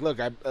she's like, "Look,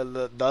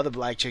 the other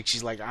black chick,"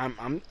 she's like,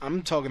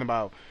 "I'm talking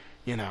about,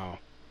 you know,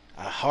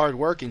 hard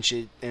work and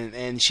shit."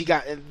 And she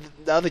got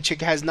the other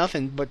chick has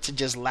nothing but to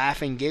just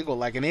laugh and giggle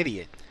like an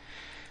idiot.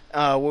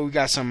 Well, we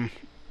got some,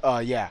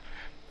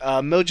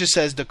 Mildred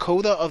says the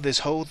coda of this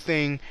whole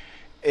thing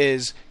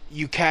is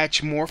you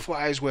catch more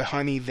flies with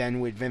honey than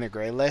with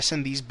vinegar. A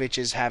lesson these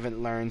bitches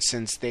haven't learned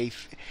since they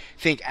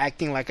think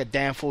acting like a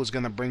damn fool is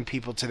going to bring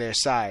people to their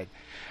side.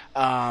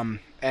 And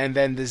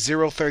then the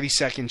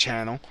 030-second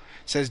channel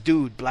says,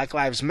 dude, Black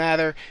Lives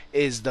Matter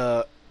is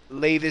the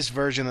latest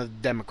version of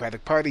the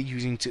Democratic Party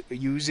using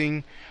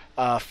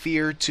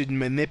fear to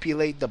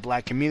manipulate the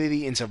black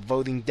community into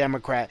voting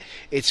Democrat.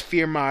 It's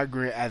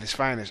fear-mongering at its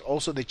finest.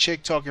 Also, the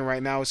chick talking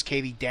right now is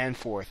Katie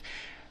Danforth.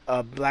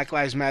 Black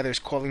Lives Matter is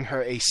calling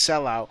her a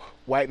sellout,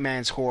 white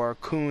man's whore,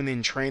 coon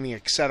in training,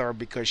 etc.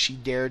 because she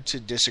dared to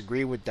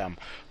disagree with them.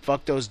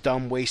 Fuck those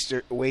dumb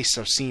wastes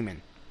of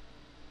semen.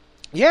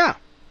 Yeah.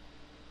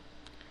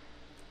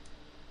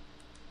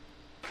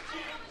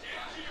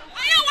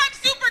 I know I'm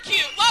super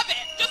cute. Love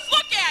it. Just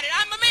look at it.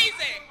 I'm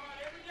amazing.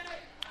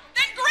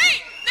 Then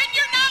great. Then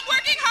you're not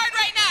working hard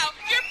right now.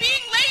 You're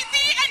being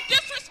lazy and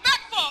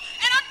disrespectful.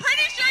 And I'm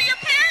pretty sure your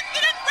parents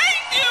didn't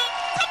raise you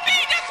to be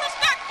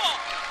disrespectful.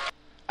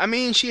 I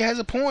mean, she has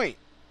a point.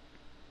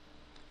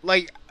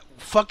 Like,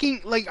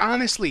 fucking, like,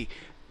 honestly,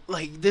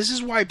 like, this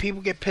is why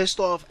people get pissed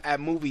off at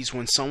movies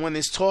when someone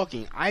is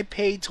talking. I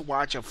paid to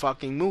watch a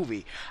fucking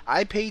movie.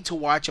 I paid to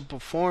watch a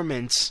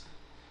performance,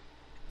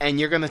 and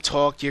you're gonna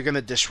talk, you're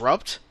gonna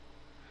disrupt?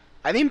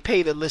 I didn't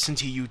pay to listen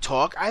to you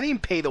talk. I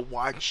didn't pay to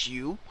watch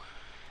you.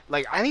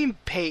 Like, I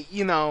didn't pay,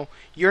 you know,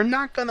 you're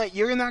not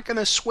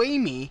gonna sway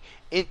me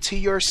into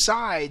your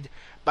side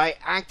by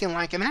acting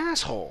like an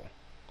asshole.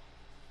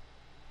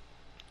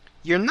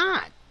 You're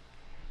not.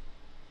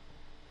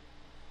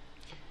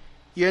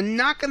 You're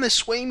not gonna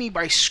sway me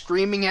by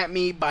screaming at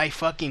me, by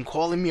fucking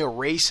calling me a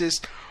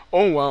racist.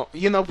 Oh well,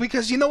 you know,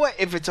 because you know what?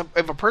 If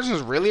a person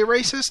is really a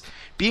racist,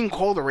 being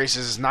called a racist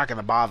is not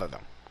gonna bother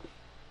them.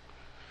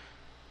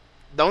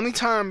 The only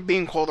time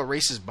being called a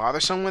racist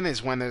bothers someone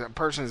is when a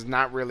person is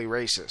not really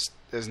racist.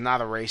 Is not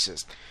a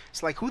racist.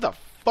 It's like, who the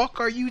fuck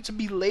are you to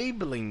be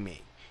labeling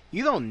me?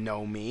 You don't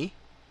know me.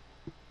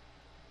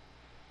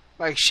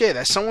 Like, shit,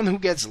 as someone who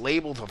gets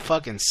labeled a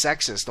fucking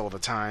sexist all the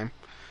time,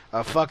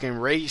 a fucking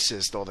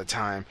racist all the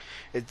time,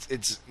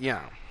 it's you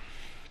know,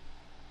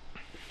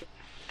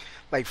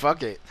 like,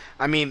 fuck it.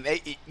 I mean,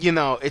 you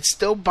know, it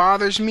still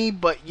bothers me,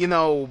 but, you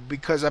know,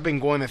 because I've been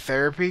going to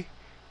therapy,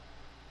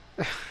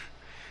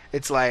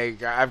 it's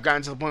like, I've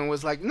gotten to the point where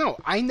it's like, no,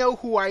 I know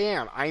who I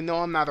am. I know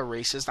I'm not a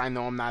racist. I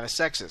know I'm not a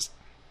sexist.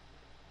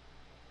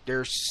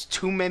 There's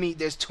too many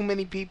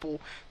people,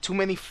 too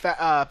many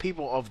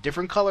people of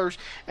different colors,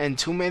 and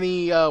too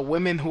many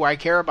women who I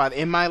care about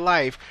in my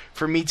life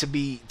for me to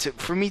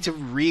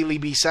really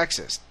be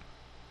sexist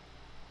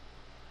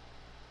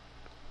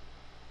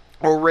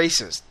or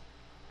racist.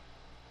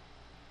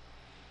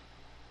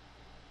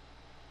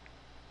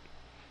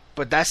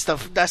 But that is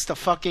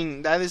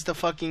the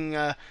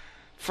fucking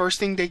first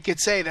thing they could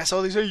say. That's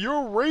all they say.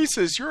 You're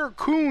racist. You're a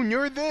coon.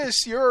 You're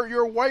this.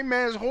 You're a white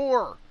man's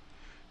whore.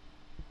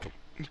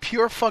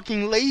 Pure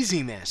fucking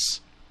laziness.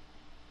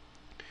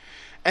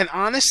 And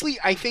honestly,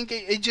 I think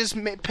it just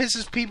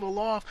pisses people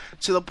off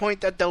to the point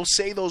that they'll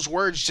say those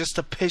words just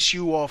to piss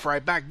you off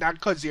right back. Not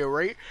because you're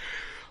right.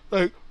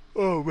 Like,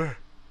 oh man.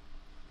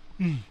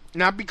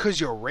 Not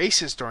because you're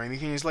racist or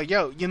anything. It's like,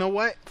 yo, you know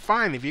what?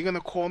 Fine. If you're going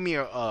to call me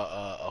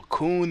a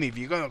coon, if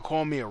you're going to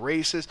call me a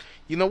racist,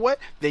 you know what?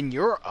 Then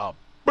you're a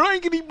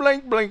blankety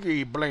blank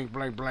blankety blank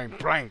blank blank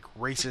blank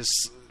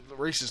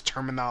racist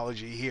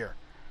terminology here.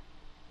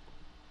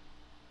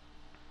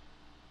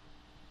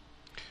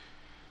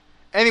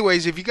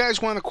 Anyways, if you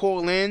guys want to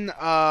call in,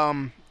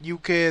 you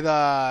could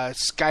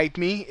Skype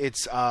me.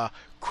 It's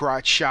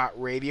Crotch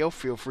Shot Radio.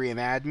 Feel free and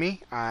add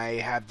me.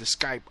 I have the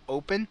Skype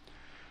open.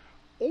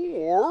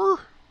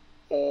 Or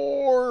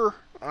I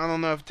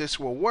don't know if this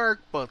will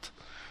work, but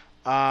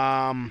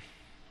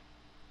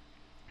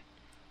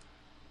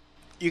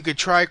you could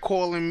try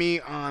calling me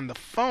on the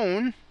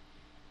phone.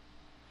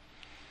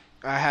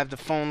 I have the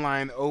phone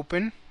line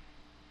open.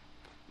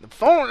 The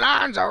phone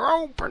lines are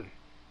open.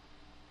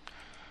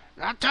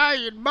 I tell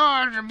you,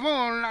 boys, the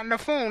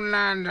phone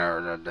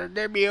lines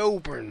they be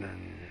open.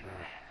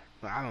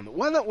 I don't know.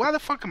 Why the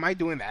fuck am I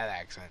doing that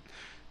accent?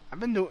 I've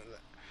been doing.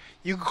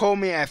 You can call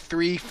me at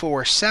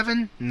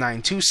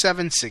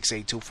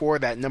 347-927-6824.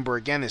 That number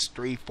again is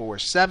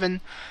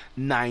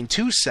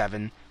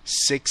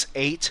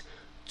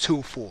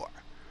 347-927-6824.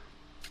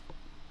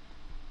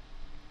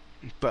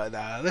 But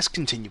let's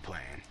continue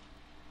playing.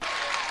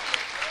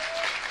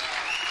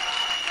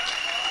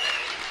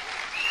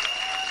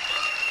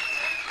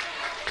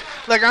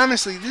 Like,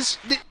 honestly, this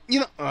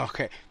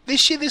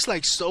shit is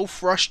like so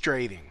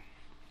frustrating.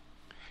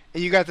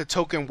 And you got the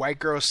token white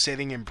girl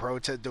sitting in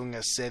protest, doing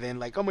a sit-in.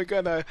 Like, oh my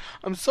god,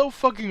 I'm so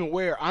fucking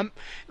aware. I'm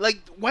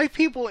like, white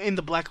people in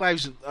the Black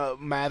Lives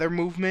Matter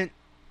movement,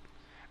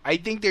 I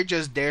think they're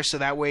just there so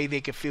that way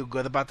they can feel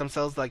good about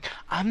themselves. Like,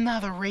 I'm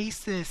not a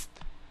racist.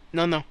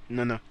 No,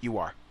 you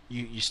are.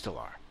 You still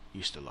are.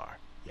 You still are.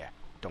 Yeah,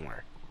 don't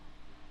worry.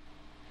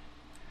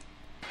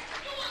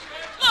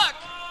 Look,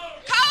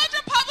 college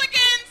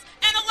Republicans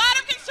and a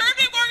lot of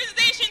conservative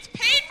organizations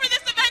paid for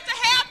this event to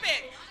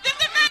happen. This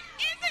event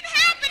isn't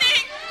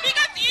happening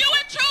because you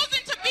have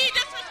chosen to be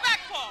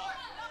disrespectful.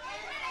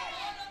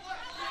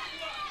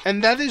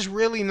 And that is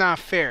really not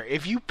fair.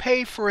 If you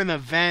pay for an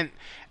event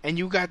and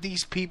you got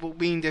these people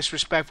being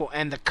disrespectful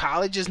and the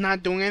college is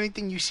not doing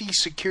anything, you see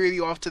security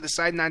off to the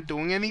side not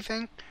doing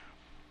anything,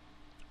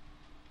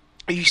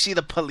 you see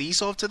the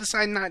police off to the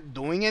side not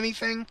doing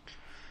anything,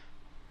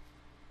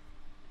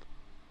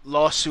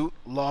 lawsuit.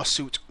 Sorry.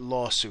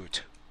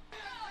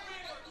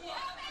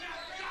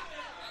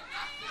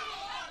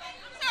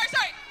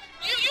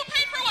 You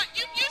pay for what?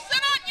 You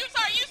sit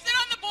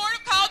on the board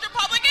of college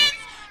Republicans?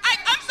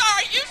 I'm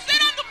sorry, you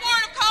sit on the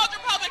board of college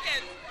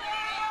Republicans.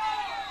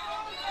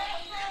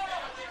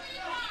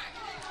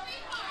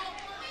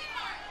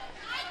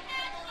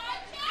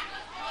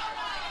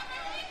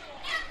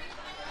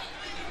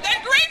 Then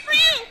great for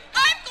you.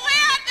 I'm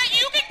glad that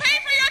you can pay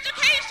for your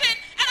education,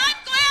 and I'm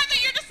glad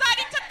that you're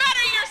deciding to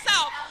better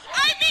yourself.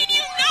 I mean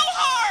you no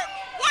harm.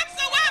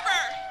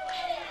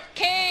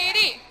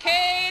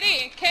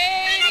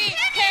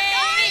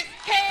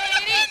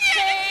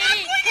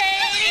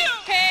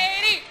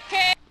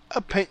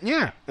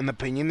 an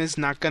opinion is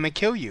not gonna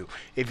kill you.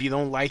 If you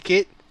don't like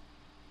it,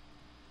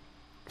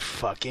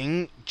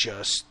 fucking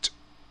just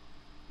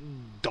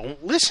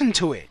don't listen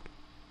to it.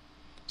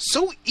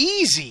 So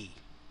easy.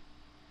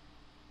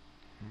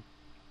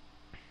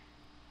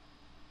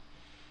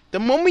 The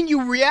moment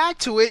you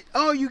react to it,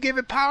 oh, you give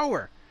it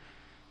power.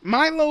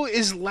 Milo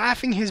is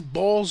laughing his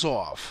balls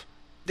off.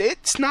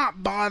 It's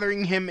not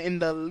bothering him in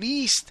the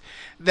least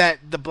that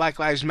the Black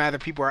Lives Matter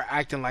people are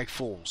acting like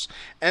fools.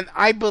 And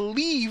I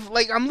believe,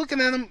 like, I'm looking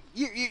at him,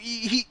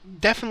 he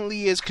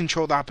definitely is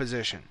controlled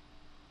opposition.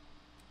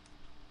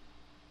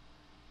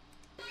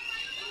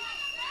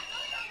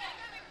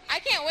 I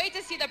can't wait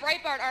to see the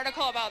Breitbart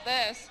article about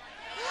this.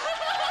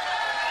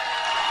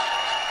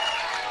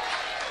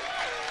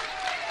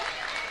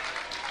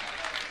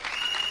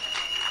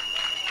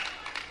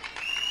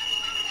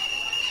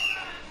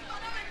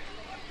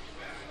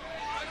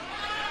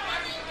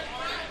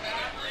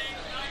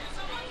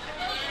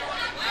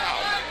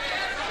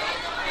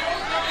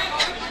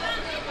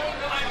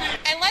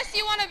 Unless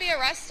you want to be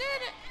arrested?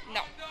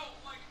 No.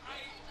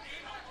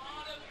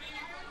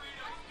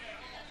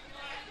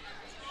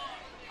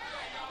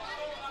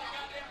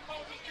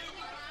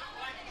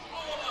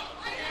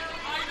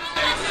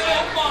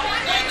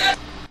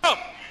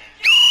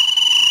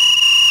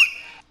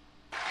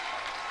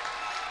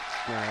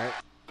 Alright.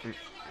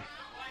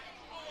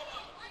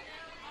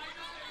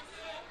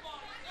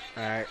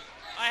 Alright.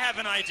 I have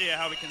an idea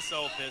how we can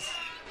solve this.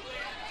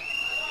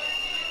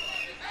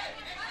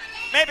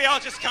 Maybe I'll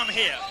just come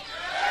here.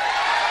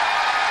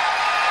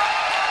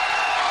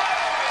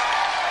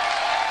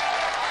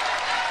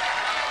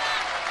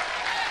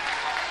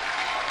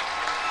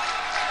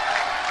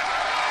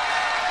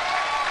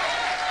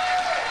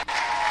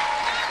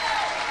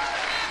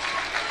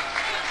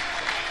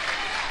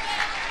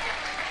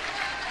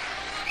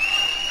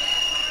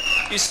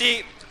 You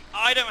see,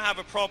 I don't have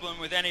a problem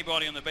with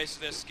anybody on the basis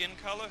of their skin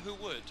color. Who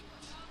would?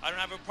 I don't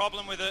have a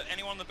problem with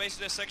anyone on the basis of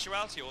their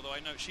sexuality, although I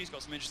know she's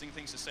got some interesting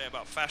things to say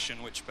about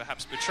fashion, which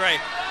perhaps betray.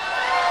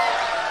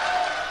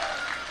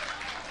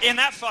 In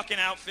that fucking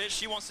outfit,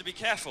 she wants to be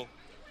careful.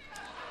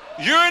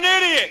 You're an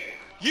idiot.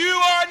 You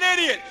are an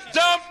idiot.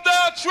 Dump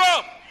the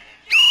Trump.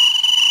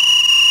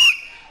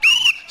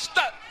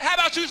 Stop. How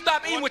about you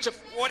stop eating with your...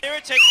 What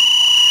irritates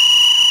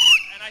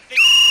and I think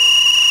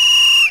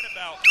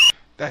about...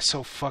 That's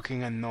so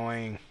fucking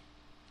annoying.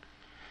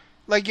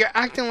 Like, you're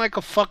acting like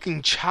a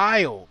fucking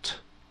child.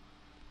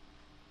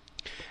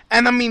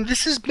 And I mean,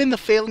 this has been the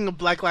failing of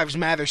Black Lives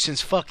Matter since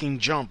fucking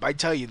jump. I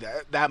tell you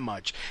that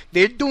much.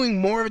 They're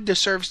doing more of a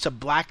disservice to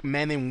black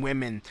men and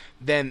women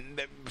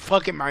than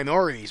fucking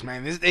minorities,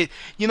 man.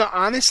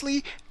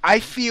 Honestly, I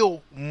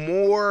feel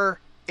more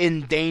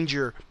in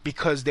danger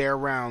because they're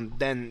around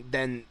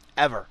than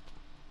ever.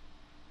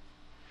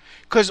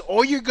 Because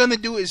all you're going to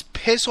do is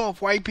piss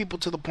off white people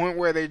to the point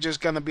where they're just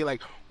going to be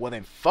like, well,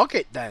 then fuck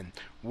it then.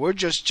 We're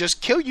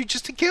just kill you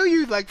just to kill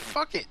you. Like,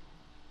 fuck it.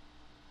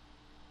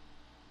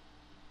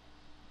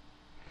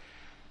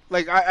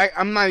 Like,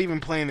 I'm not even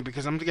playing it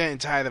because I'm getting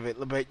tired of it.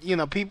 But,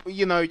 people,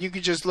 you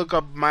could just look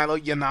up Milo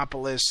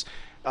Yiannopoulos,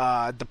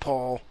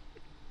 Depaul.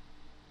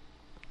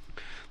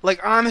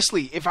 Like,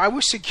 honestly, if I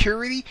was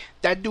security,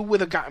 that dude would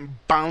have gotten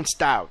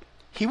bounced out.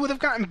 He would have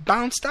gotten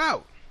bounced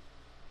out.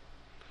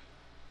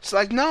 It's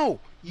like, no,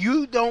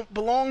 you don't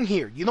belong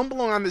here. You don't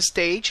belong on the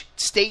stage.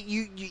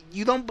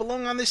 You don't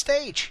belong on the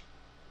stage.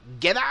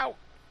 Get out.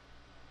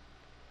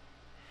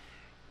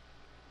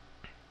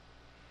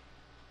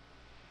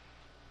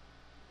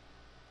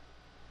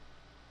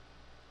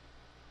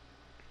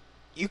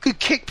 You could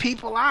kick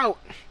people out.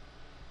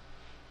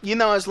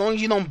 As long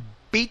as you don't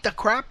beat the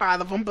crap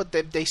out of them, but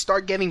if they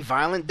start getting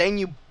violent, then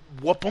you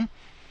whoop them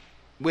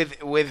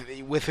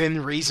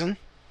within reason.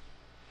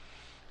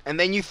 And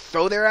then you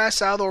throw their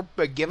ass out or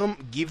give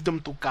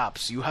them to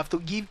cops. You have to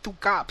give to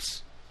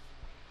cops.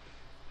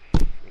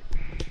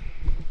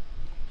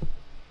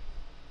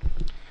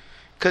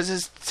 Because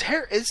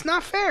it's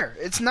not fair.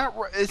 It's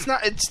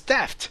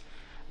theft.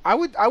 I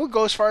would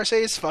go as far as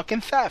say it's fucking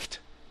theft.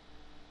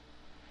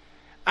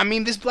 I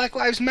mean, this Black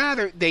Lives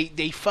Matter, they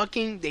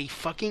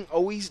fucking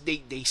always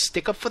they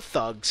stick up for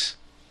thugs.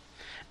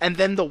 And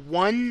then the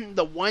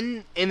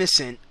one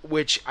innocent,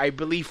 which I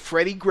believe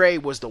Freddie Gray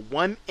was the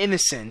one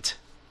innocent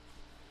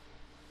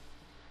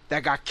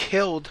that got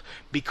killed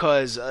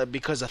because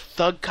of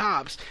thug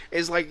cops,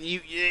 is like you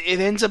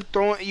end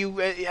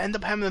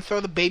up having to throw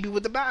the baby out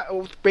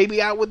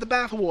with the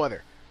bathwater.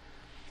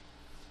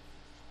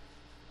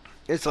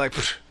 It's like,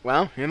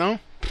 well,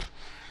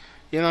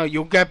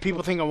 you'll get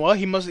people thinking, well,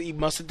 he must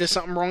have did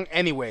something wrong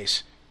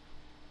anyways.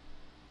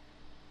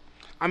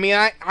 I mean,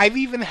 I've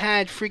even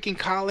had freaking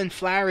Colin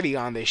Flaherty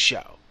on this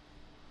show.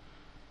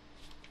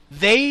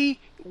 They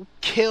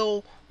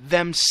kill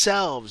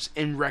themselves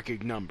in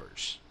record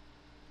numbers.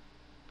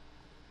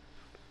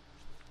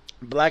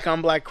 Black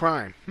on black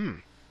crime.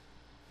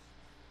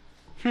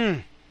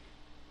 In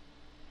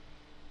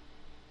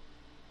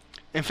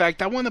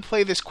fact, I want to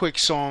play this quick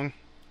song.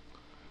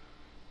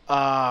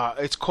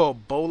 It's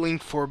called Bowling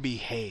for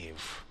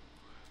Behave.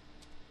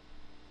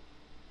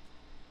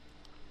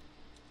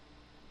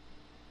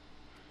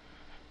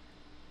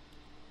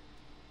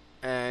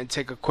 and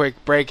take a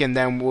quick break, and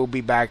then we'll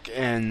be back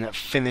and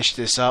finish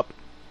this up.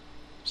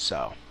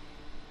 So,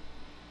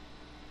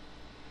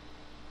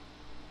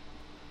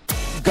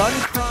 gun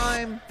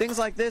crime, things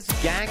like this,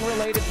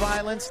 gang-related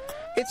violence,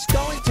 it's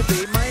going to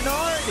be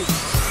minority.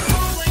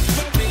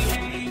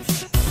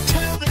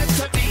 Tell them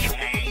to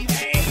behave.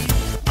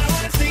 I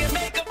want to see you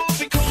make a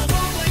movie called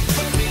Bowling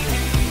for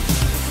Behave.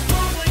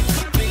 Bowling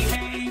for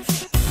Behave.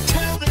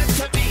 Tell them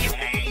to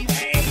behave.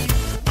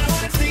 I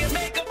want to see you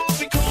make a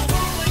movie called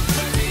Bowling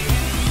for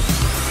Behave.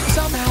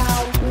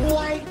 Somehow,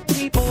 white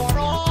people are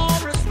all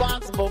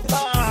responsible.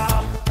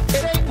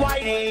 It ain't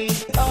whitey.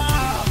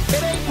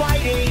 It ain't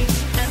whitey.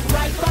 And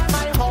right by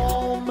my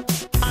home,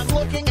 I'm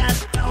looking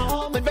at a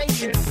home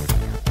invasion.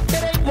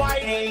 It ain't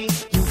whitey.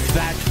 You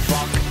fat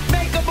fuck.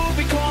 Make a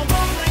movie called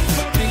Bowling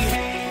for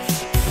Behave.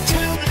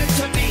 Tell them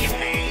to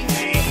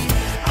behave.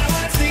 I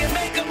want to see you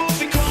make a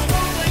movie called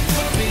Bowling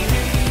for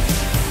Behave.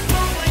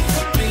 Bowling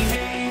for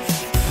Behave.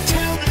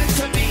 Tell them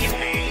to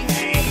behave.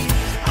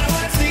 I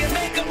want to see you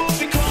make a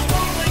movie called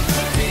Bowling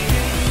for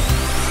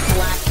Behave.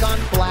 Black on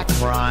black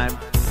crime.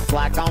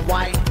 Black on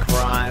white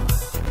crime.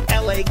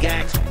 LA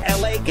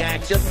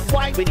gangs just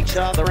wiping each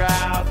other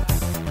out.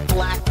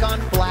 Black on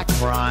black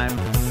crime.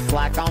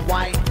 Black on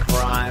white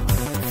crime.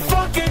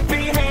 Fucking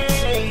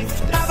behave.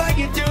 How about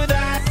you do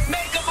that?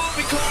 Make a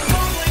movie called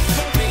Bowling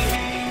for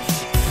Behave.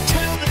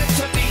 Tell them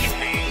to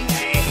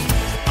behave.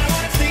 I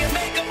want to see you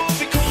make a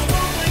movie called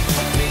Bowling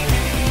for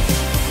Behave.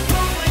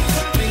 Bowling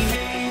for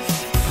Behave.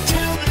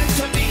 Tell them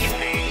to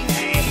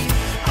behave.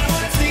 I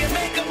want to see you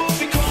make a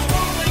movie called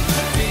Bowling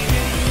for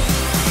Behave.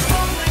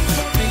 Bowling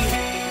for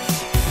Behave.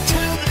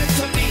 Tell them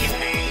to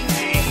behave.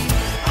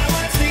 I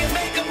want to see you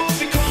make a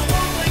movie called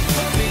Bowling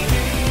for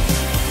Behave.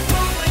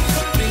 Bowling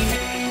for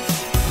Behave.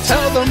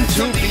 tell them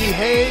to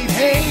behave.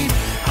 Hey,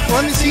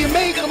 want to see you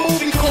make a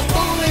movie called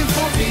Bowling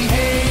for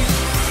Behave.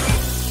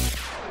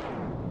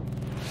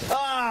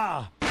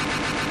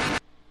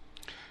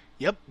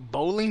 Yep,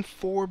 Bowling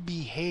for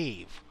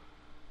Behave.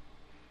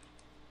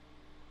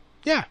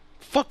 Yeah,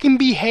 fucking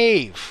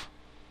behave.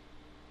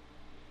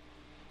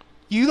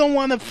 You don't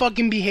want to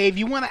fucking behave.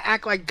 You want to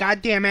act like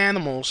goddamn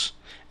animals,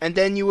 and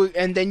then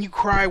you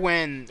cry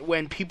when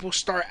people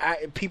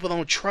people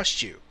don't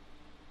trust you.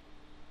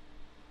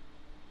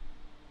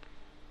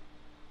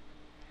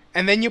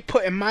 And then you're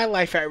putting my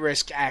life at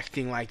risk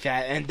acting like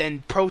that, and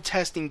then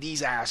protesting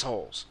these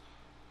assholes.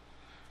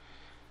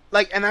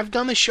 Like, and I've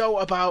done a show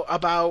about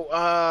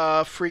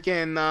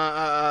freaking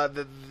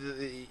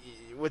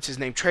what's his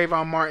name,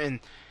 Trayvon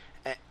Martin.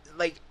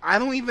 Like, I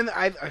don't even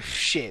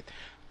shit.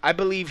 I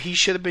believe he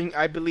should have been.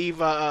 I believe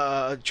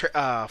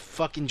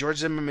fucking George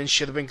Zimmerman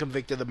should have been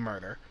convicted of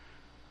murder.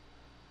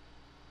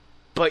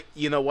 But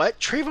you know what?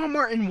 Trayvon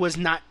Martin was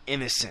not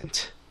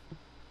innocent.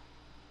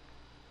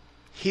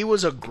 He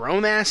was a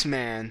grown-ass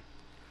man,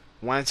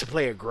 wanted to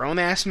play a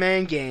grown-ass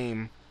man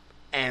game,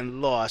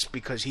 and lost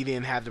because he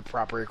didn't have the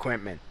proper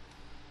equipment.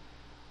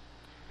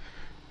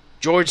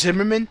 George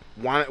Zimmerman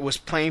was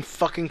playing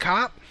fucking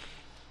cop.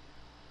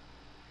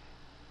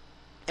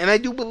 And I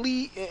do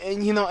believe,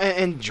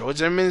 and George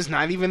Zimmerman is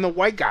not even the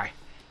white guy.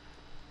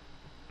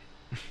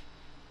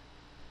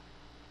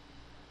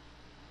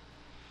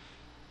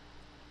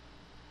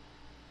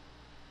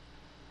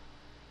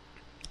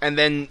 And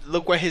then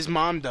look what his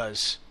mom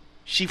does.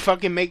 She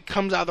fucking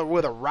comes out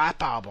with a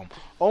rap album.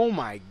 Oh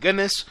my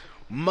goodness.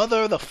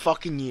 Mother of the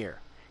fucking year.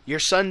 Your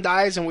son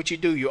dies and what you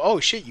do? Oh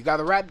shit, you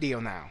got a rap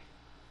deal now.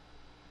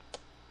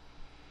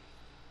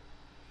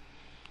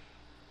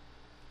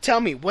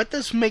 Tell me, what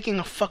does making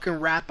a fucking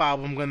rap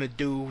album gonna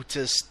do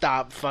to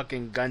stop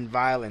fucking gun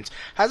violence?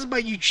 How's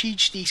about you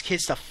teach these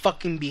kids to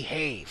fucking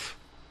behave?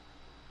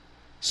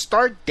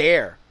 Start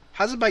there.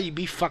 How's about you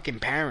be fucking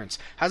parents?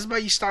 How's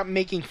about you stop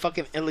making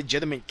fucking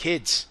illegitimate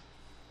kids?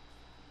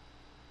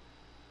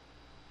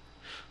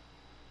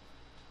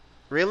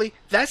 Really?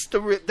 That's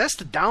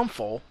the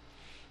downfall.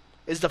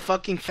 Is the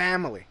fucking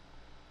family.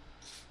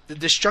 The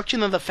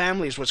destruction of the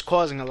family is what's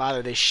causing a lot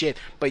of this shit.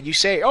 But you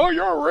say, oh,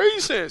 you're a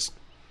racist.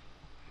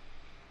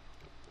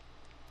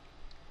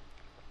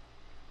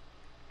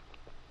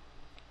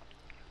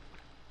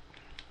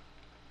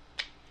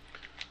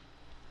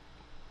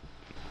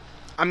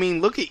 I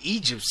mean, look at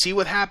Egypt. See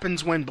what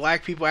happens when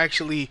black people are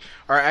actually,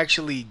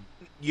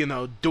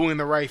 doing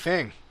the right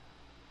thing.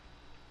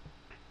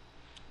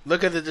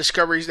 Look at the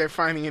discoveries they're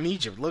finding in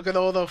Egypt. Look at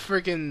all the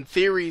freaking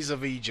theories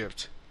of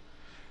Egypt.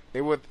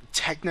 They were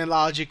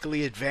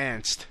technologically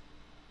advanced.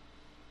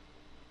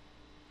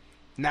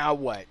 Now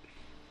what?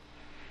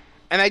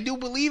 And I do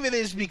believe it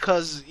is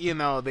because,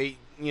 the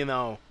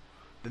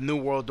New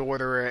World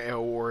Order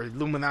or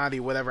Illuminati,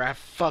 whatever, have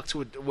fucked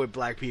with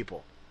black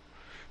people.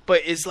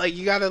 But it's like,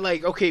 you gotta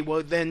okay,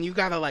 well then you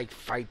gotta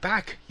fight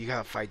back. You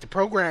gotta fight the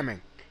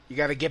programming. You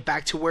gotta get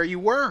back to where you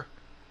were.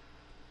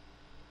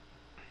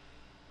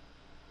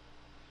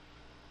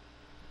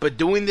 But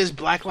doing this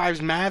Black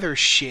Lives Matter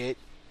shit,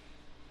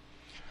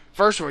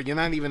 first of all, you're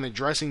not even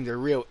addressing the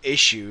real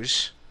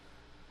issues.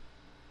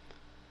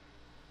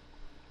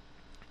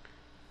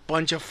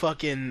 bunch of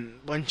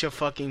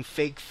fucking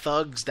fake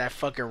thugs that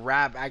fucking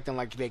rap acting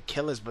like they're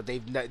killers, but they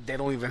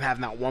don't even have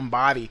not one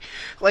body.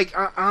 Like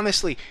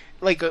honestly,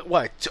 like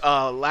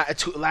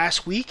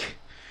last week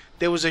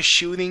there was a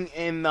shooting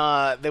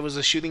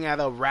at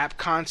a rap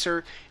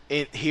concert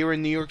here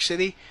in New York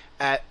City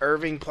at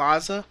Irving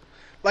Plaza.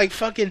 Like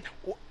fucking,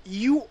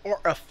 you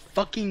are a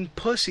fucking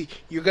pussy.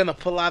 You're gonna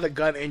pull out a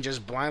gun and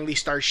just blindly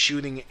start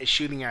shooting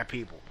at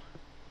people.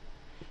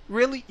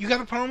 Really? You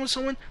got a problem with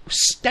someone?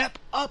 Step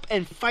up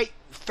and fight.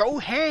 Throw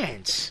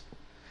hands.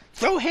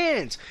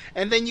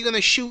 And then you're gonna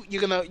shoot. You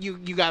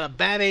got a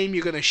bad aim.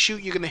 You're gonna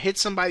shoot. You're gonna hit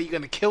somebody. You're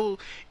gonna kill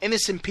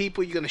innocent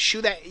people. You're gonna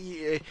shoot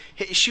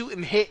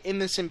and hit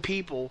innocent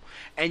people.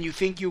 And you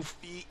think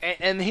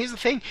and here's the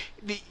thing.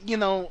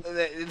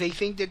 They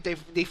think that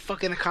they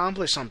fucking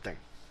accomplished something.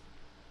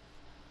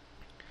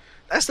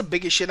 That's the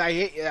biggest shit I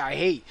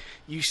hate.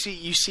 You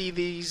see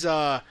these.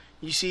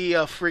 You see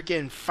a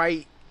freaking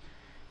fight.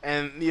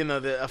 And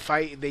a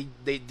fight,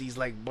 these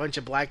like bunch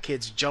of black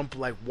kids jump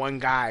like one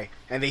guy,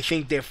 and they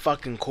think they're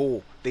fucking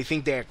cool. They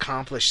think they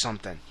accomplished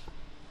something.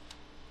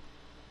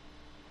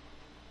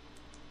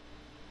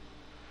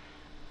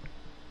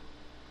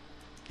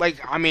 Like,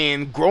 I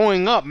mean,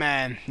 growing up,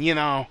 man,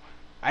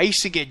 I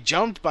used to get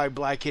jumped by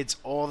black kids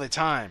all the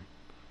time.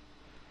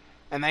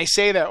 And they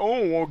say that,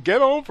 oh, well,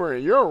 get over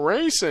it. You're a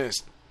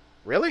racist.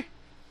 Really?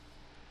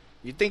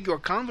 You think you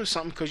accomplished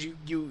something because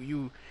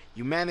you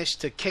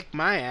managed to kick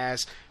my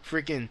ass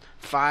freaking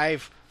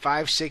 5,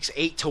 6,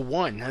 8 to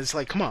 1. It's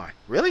like, come on,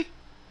 really?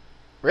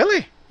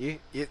 You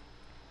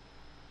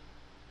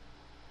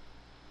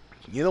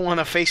don't want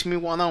to face me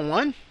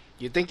one-on-one?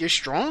 You think you're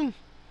strong?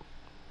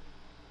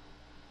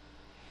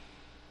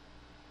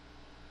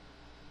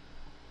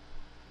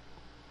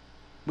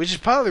 Which is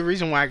probably the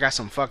reason why I got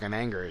some fucking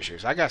anger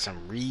issues. I got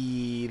some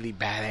really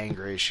bad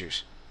anger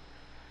issues.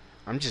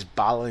 I'm just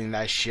bottling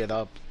that shit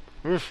up.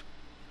 Oof.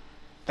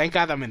 Thank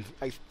God I'm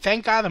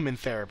in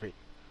therapy.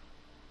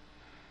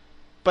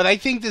 But I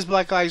think this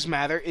Black Lives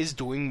Matter is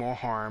doing more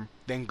harm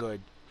than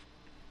good.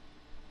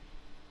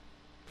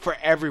 For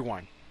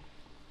everyone.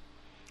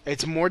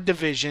 It's more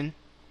division.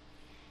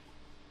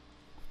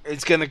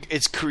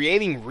 It's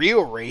creating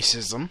real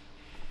racism.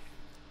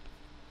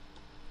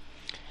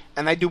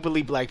 And I do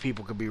believe black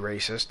people could be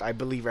racist. I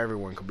believe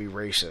everyone could be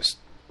racist.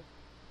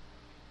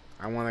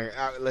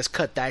 Let's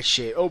cut that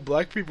shit. Oh,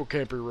 black people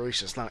can't be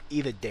racist. Now,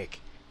 eat a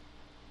dick.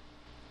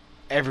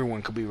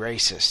 Everyone could be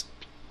racist.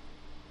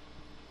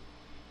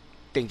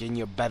 Thinking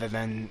you're better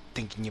than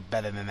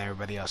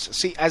everybody else.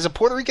 See, as a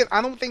Puerto Rican,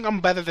 I don't think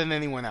I'm better than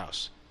anyone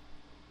else.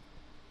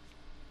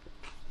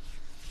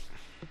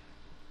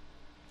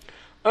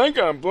 I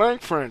got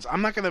black friends.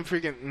 I'm not gonna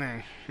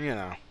freaking,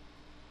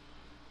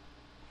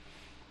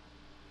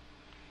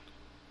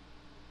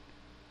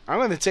 I'm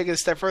gonna take it a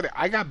step further.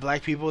 I got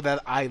black people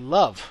that I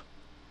love.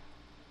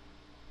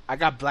 I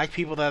got black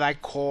people that I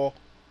call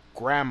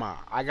grandma.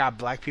 I got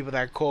black people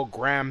that I call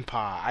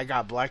grandpa. I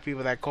got black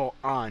people that I call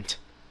aunt,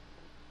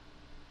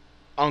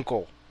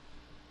 uncle,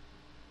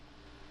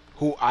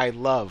 who I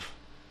love.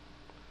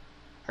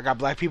 I got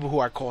black people who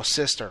I call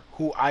sister,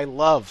 who I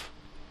love.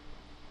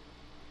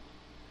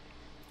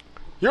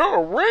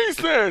 You're a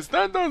racist.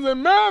 That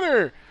doesn't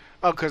matter.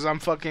 Oh, cause I'm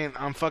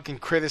fucking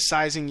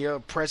criticizing your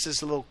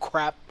oppressive little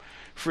crap,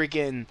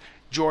 freaking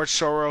George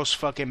Soros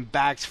fucking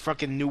backed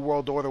fucking New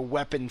World Order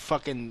weapon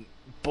fucking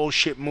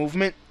bullshit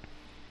movement.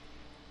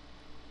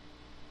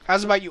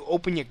 How's about you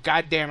open your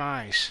goddamn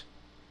eyes?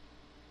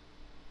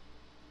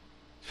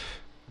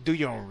 Do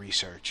your own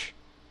research.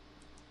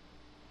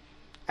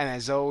 And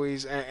as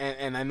always,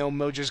 and I know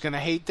Mildred's gonna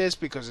hate this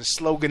because it's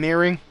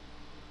sloganeering.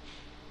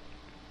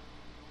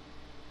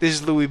 This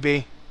is Louie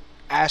B.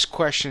 Ask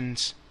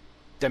questions,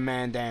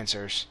 demand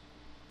answers.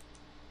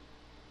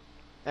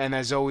 And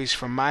as always,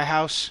 from my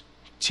house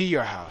to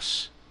your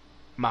house,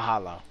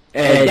 mahalo.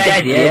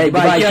 That's it,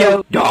 my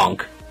show.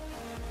 Donk.